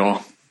risking it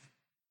all.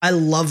 I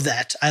love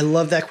that. I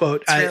love that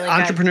quote. Really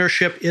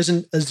entrepreneurship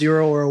isn't a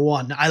 0 or a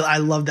 1. I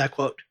love that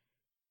quote.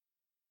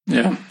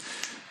 Yeah.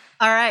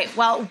 All right.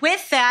 Well,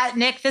 with that,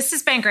 Nick, this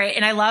has been great.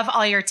 And I love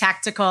all your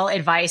tactical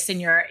advice and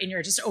your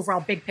just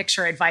overall big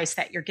picture advice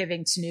that you're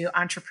giving to new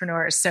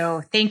entrepreneurs.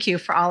 So thank you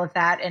for all of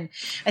that. And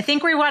I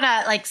think we want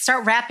to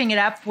start wrapping it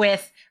up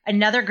with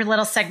another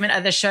little segment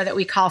of the show that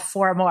we call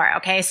 4 More.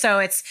 Okay.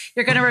 So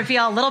you're going to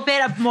reveal a little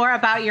bit more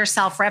about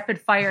yourself, rapid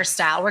fire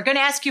style. We're going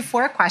to ask you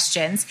 4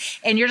 questions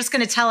and you're just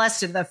going to tell us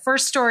the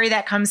first story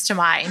that comes to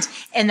mind.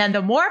 And then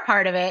the more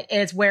part of it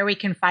is where we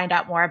can find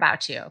out more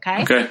about you.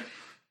 Okay. Okay.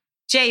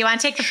 Jay, you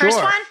want to take the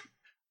first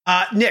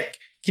one? Nick,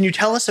 can you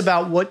tell us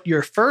about what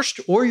your first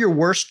or your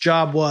worst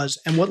job was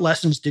and what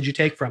lessons did you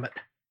take from it?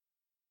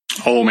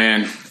 Oh,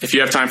 man. If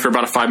you have time for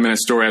about a 5-minute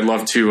story, I'd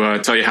love to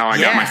tell you how I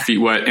got my feet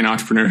wet in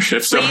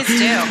entrepreneurship. Please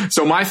do.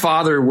 So my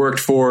father worked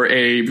for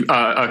a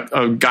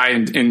guy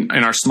in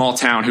our small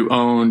town who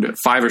owned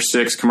 5 or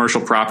 6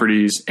 commercial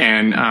properties.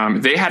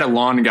 And they had a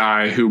lawn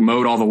guy who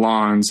mowed all the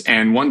lawns.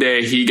 And one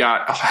day he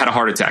had a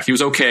heart attack. He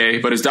was okay,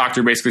 but his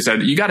doctor basically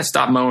said, you got to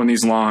stop mowing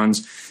these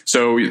lawns.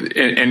 So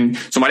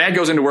my dad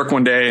goes into work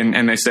one day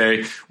and they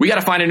say, we got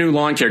to find a new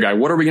lawn care guy.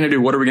 What are we going to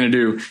do? What are we going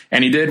to do?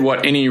 And he did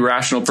what any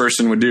rational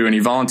person would do. And he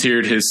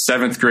volunteered his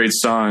 7th grade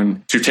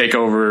son to take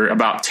over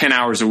about 10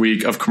 hours a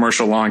week of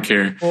commercial lawn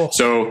care. Oh.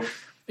 So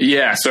he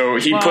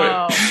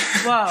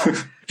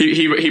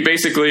he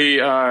basically,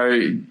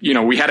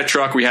 we had a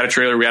truck, we had a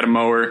trailer, we had a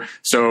mower.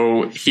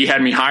 So he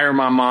had me hire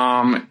my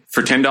mom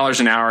for $10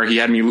 an hour. He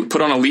had me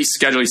put on a lease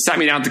schedule. He sat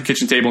me down at the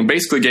kitchen table and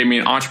basically gave me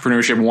an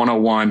entrepreneurship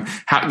 101.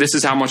 This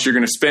is how much you're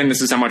going to spend.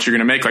 This is how much you're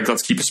going to make.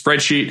 Let's keep a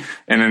spreadsheet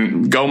and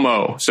then go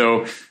mow.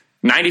 So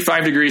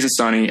 95 degrees and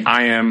sunny.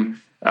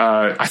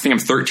 I think I'm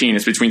 13.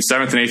 It's between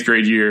 7th and 8th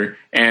grade year.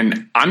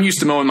 And I'm used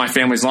to mowing my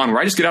family's lawn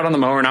where I just get out on the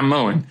mower and I'm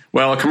mowing.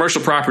 Well, a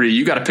commercial property,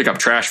 you got to pick up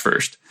trash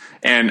first.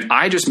 And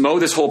I just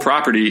mowed this whole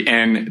property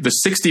and the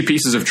 60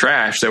 pieces of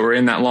trash that were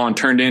in that lawn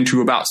turned into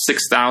about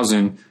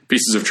 6,000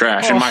 pieces of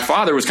trash. And my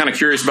father was kind of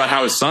curious about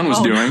how his son was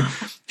doing.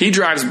 He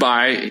drives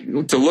by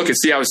to look and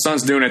see how his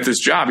son's doing at this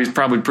job. He's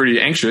probably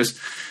pretty anxious.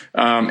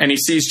 And he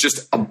sees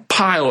just a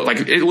pile,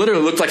 it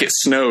literally looked like it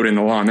snowed in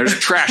the lawn. There's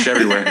trash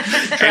everywhere.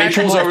 And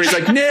he pulls over and he's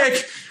like,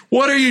 Nick,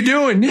 what are you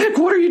doing? Nick,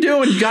 what are you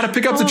doing? You got to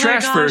pick up the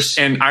trash first.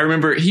 And I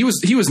remember he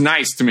was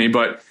nice to me,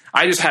 but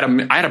I just had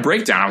a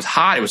breakdown. I was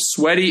hot. It was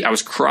sweaty. I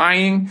was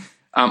crying.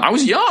 I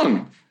was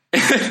young.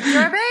 You're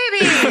a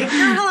baby.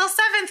 You're a little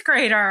 7th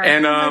grader.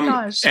 And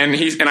I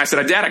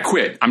said, Dad, I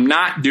quit. I'm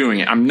not doing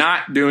it. I'm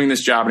not doing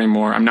this job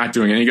anymore. I'm not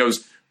doing it. And he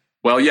goes,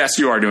 well, yes,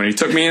 you are doing it. He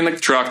took me in the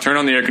truck, turned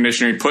on the air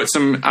conditioner, he put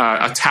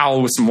a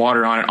towel with some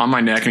water on it on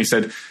my neck, and he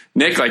said,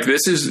 Nick,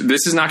 this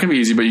is not going to be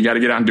easy, but you got to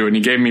get out and do it. And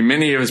he gave me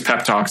many of his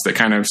pep talks that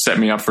kind of set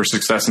me up for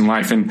success in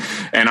life. And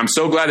I'm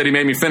so glad that he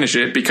made me finish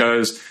it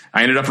because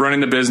I ended up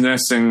running the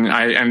business and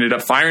I ended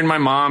up firing my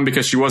mom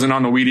because she wasn't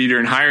on the weed eater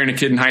and hiring a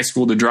kid in high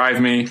school to drive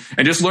me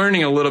and just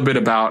learning a little bit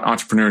about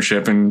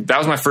entrepreneurship. And that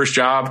was my first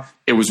job.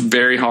 It was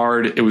very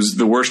hard. It was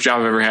the worst job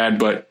I've ever had,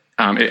 but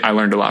I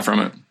learned a lot from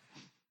it.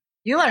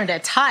 You learned a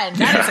ton.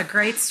 That is a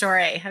great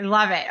story. I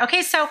love it.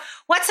 Okay, so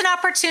what's an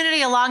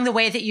opportunity along the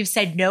way that you've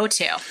said no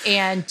to?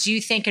 And do you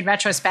think in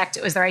retrospect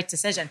it was the right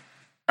decision?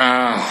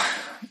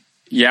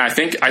 Yeah, I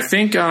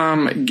think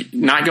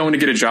not going to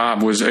get a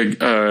job was something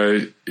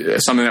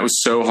that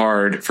was so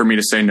hard for me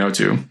to say no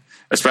to.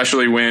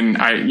 Especially when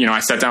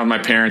I sat down with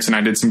my parents and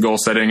I did some goal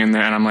setting and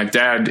I'm like,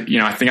 Dad,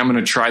 I think I'm going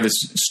to try this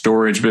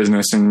storage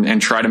business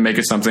and try to make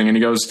it something. And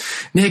he goes,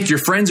 Nick, your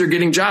friends are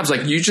getting jobs.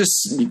 Like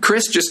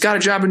Chris just got a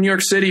job in New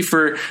York City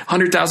for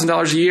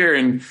 $100,000 a year.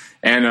 And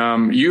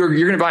you're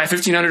going to buy a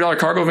 $1,500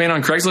 cargo van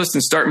on Craigslist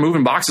and start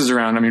moving boxes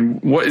around. I mean,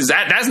 what is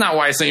that? That's not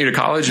why I sent you to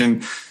college.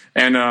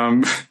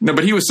 No,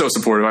 but he was so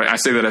supportive. I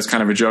say that as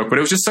kind of a joke, but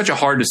it was just such a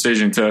hard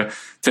decision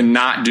to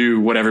not do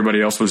what everybody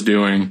else was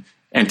doing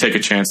and take a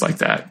chance like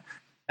that.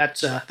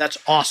 That's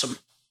awesome.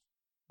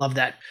 Love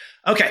that.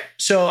 Okay,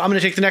 so I'm going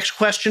to take the next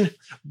question.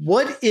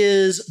 What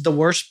is the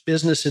worst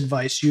business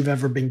advice you've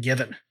ever been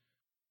given?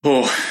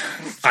 Oh,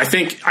 I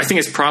think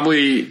it's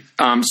probably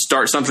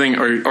start something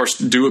or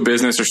do a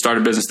business or start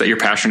a business that you're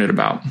passionate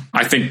about.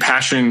 I think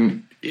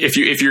passion, if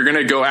you're going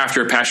to go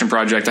after a passion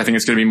project, I think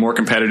it's going to be more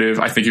competitive.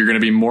 I think you're going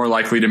to be more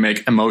likely to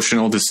make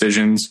emotional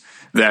decisions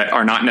that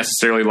are not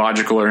necessarily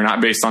logical or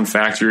not based on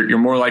fact. You're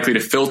more likely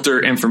to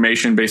filter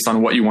information based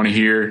on what you want to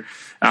hear.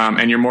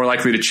 And you're more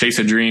likely to chase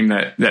a dream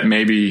that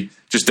maybe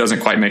just doesn't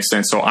quite make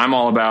sense. So I'm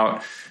all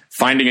about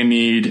finding a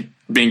need,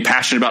 being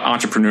passionate about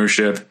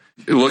entrepreneurship,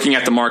 looking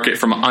at the market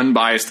from an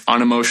unbiased,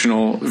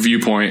 unemotional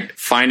viewpoint,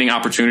 finding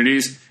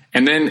opportunities,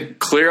 and then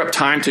clear up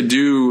time to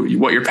do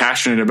what you're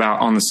passionate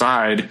about on the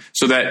side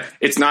so that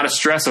it's not a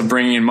stress of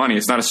bringing in money.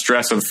 It's not a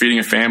stress of feeding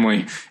a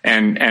family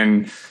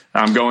and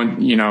going,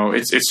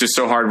 it's just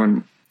so hard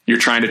when you're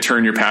trying to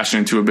turn your passion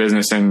into a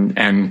business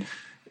and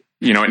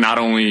it not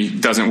only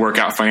doesn't work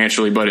out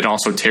financially, but it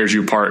also tears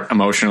you apart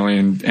emotionally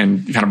and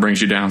kind of brings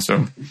you down.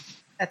 So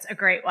that's a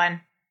great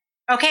one.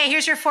 Okay,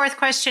 here's your 4th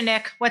question,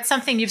 Nick. What's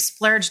something you've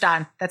splurged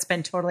on that's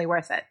been totally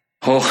worth it?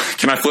 Oh,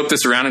 can I flip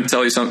this around and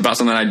tell you about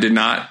something I did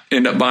not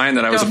end up buying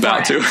that I was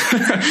about to?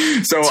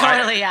 So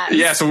totally,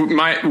 yes. So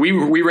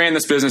we ran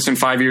this business for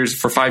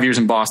 5 years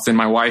in Boston.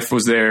 My wife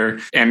was there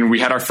and we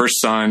had our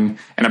first son.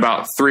 And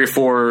about 3 or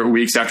 4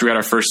 weeks after we had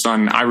our first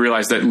son, I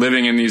realized that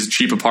living in these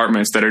cheap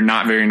apartments that are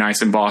not very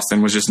nice in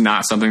Boston was just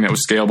not something that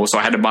was scalable. So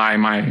I had to buy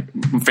my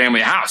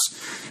family a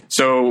house.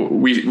 So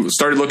we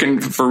started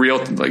looking for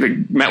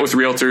met with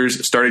realtors,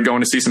 started going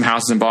to see some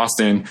houses in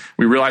Boston.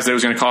 We realized that it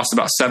was going to cost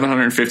about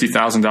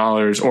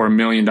 $750,000 or $1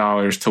 million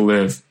to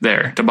live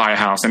there, to buy a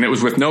house. And it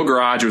was with no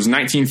garage. It was a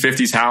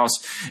 1950s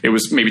house. It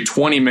was maybe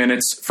 20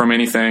 minutes from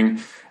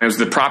anything. It was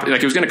the property,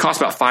 it was going to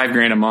cost about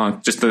 $5,000 a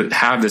month just to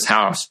have this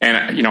house. And,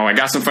 I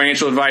got some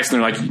financial advice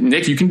and they're like,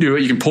 Nick, you can do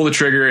it. You can pull the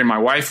trigger. And my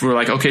wife were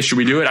like, okay, should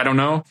we do it? I don't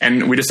know.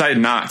 And we decided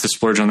not to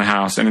splurge on the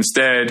house. And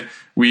instead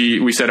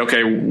we said,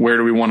 okay, where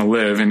do we want to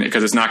live? And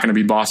because it's not going to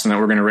be Boston that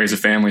we're going to raise a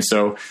family.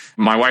 So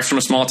my wife's from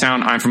a small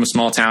town. I'm from a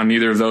small town.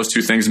 Neither of those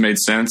two things made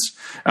sense.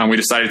 We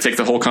decided to take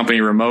the whole company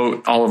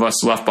remote. All of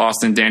us left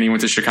Boston. Danny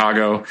went to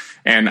Chicago,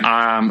 and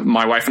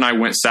my wife and I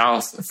went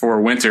south for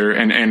winter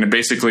and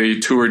basically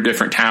toured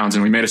different towns.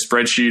 And we made a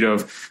spreadsheet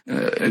of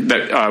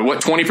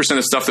what 20% of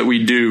the stuff that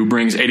we do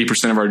brings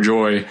 80% of our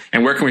joy,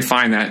 and where can we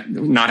find that,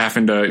 not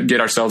having to get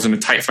ourselves in a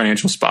tight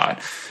financial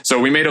spot. So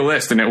we made a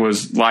list, and it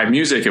was live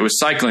music, it was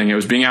cycling, it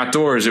was being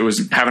outdoors, it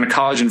was having a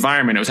college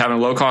environment, it was having a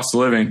low cost of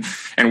living.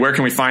 And where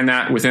can we find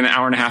that within an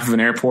hour and a half of an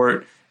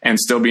airport and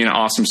still be in an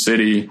awesome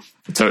city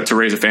to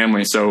raise a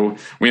family? So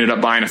we ended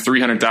up buying a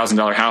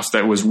 $300,000 house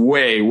that was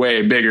way,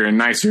 way bigger and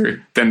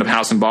nicer than the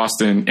house in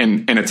Boston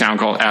in a town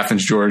called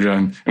Athens, Georgia.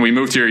 And we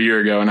moved here a year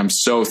ago, and I'm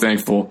so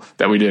thankful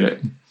that we did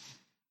it.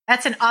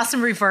 That's an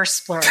awesome reverse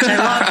splurge.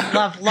 I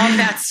love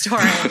that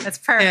story. That's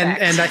perfect.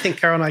 And I think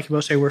Carol and I can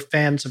both say we're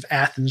fans of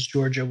Athens,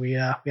 Georgia. We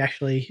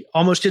actually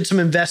almost did some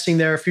investing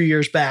there a few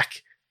years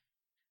back.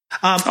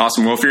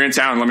 Awesome. Well, if you're in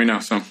town, let me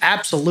know. So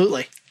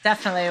absolutely.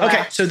 Definitely.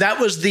 Okay. So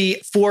that was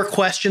the 4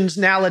 questions.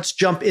 Now let's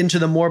jump into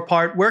the more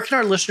part. Where can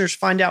our listeners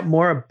find out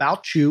more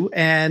about you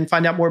and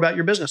find out more about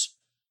your business?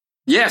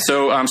 Yeah,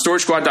 so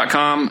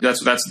StorageSquad.com,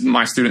 that's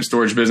my student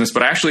storage business.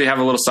 But I actually have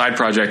a little side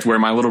project where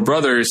my little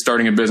brother is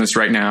starting a business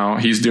right now.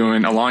 He's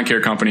doing a lawn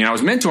care company. And I was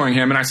mentoring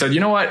him, and I said,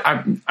 you know what?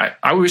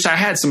 I wish I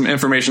had some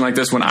information like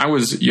this when I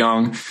was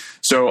young.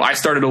 So I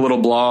started a little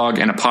blog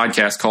and a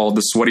podcast called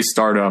The Sweaty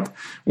Startup,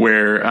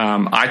 where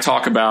I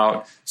talk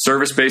about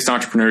service-based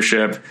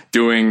entrepreneurship,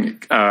 doing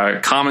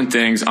common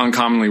things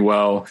uncommonly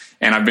well.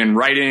 And I've been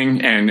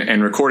writing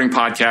and recording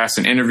podcasts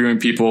and interviewing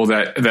people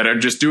that are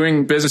just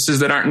doing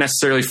businesses that aren't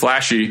necessarily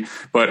flashy,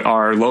 but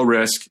are low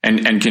risk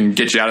and can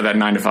get you out of that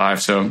 9-to-5.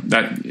 So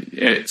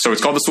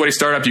it's called The Sweaty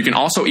Startup. You can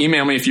also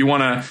email me if you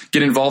want to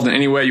get involved in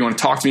any way. You want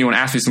to talk to me, you want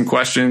to ask me some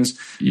questions,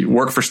 you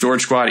work for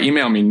Storage Squad,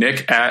 email me,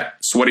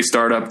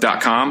 nick@sweatystartup.com.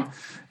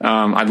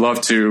 I'd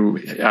love to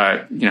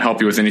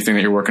help you with anything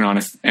that you're working on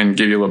and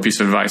give you a little piece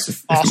of advice if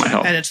it might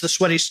help. And it's the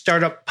Sweaty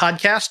Startup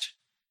Podcast?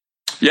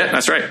 Yeah,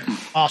 that's right.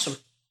 Awesome.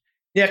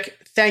 Nick,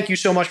 thank you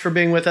so much for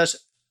being with us.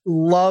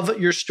 Love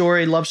your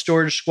story, love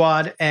Storage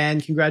Squad,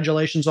 and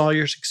congratulations on all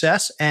your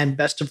success, and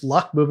best of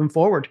luck moving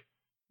forward.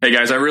 Hey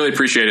guys, I really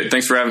appreciate it.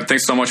 Thanks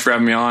so much for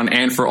having me on,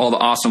 and for all the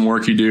awesome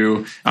work you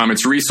do.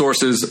 It's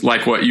resources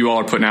like what you all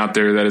are putting out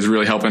there that is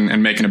really helping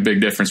and making a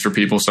big difference for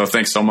people. So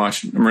thanks so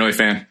much. I'm really a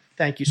fan.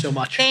 Thank you so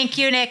much. Thank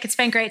you, Nick. It's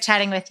been great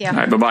chatting with you. All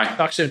right, bye-bye.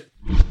 Talk soon.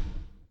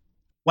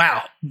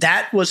 Wow,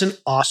 that was an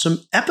awesome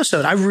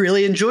episode. I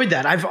really enjoyed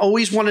that. I've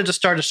always wanted to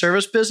start a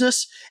service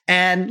business,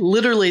 and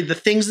literally the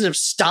things that have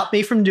stopped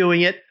me from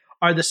doing it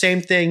are the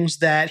same things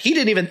that he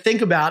didn't even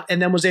think about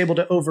and then was able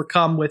to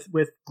overcome with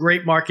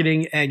great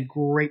marketing and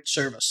great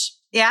service.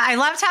 Yeah, I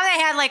loved how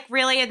they had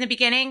really in the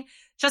beginning,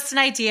 just an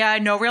idea,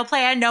 no real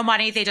plan, no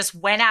money. They just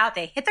went out,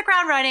 they hit the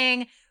ground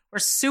running, were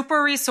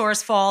super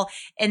resourceful,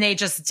 and they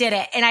just did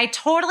it. And I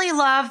totally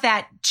love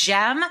that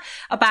gem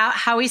about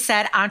how he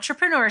said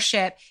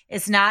entrepreneurship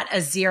is not a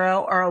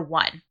 0 or a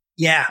 1.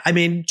 Yeah. I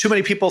mean, too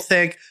many people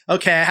think,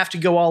 okay, I have to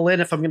go all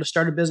in if I'm going to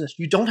start a business.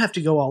 You don't have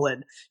to go all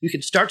in. You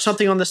can start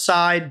something on the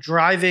side,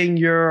 driving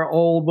your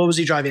old, what was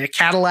he driving? A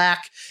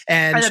Cadillac,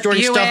 and storing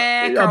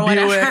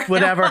Buick,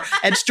 whatever,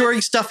 and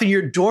storing stuff in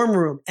your dorm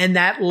room. And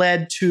that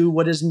led to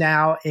what is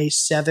now a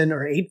 7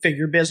 or 8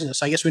 figure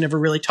business. I guess we never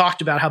really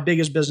talked about how big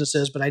his business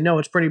is, but I know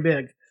it's pretty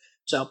big.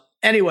 So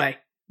anyway,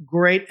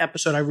 great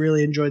episode. I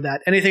really enjoyed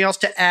that. Anything else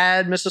to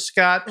add, Mrs.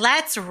 Scott?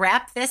 Let's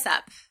wrap this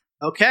up.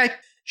 Okay.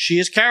 She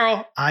is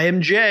Carol. I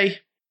am Jay.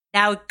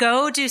 Now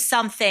go do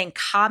something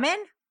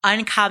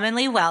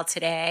uncommonly well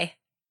today.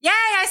 Yay,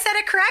 I said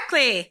it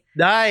correctly.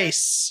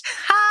 Nice.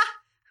 Ha!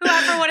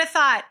 Whoever would have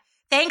thought.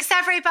 Thanks,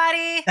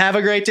 everybody. Have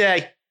a great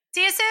day.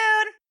 See you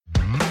soon.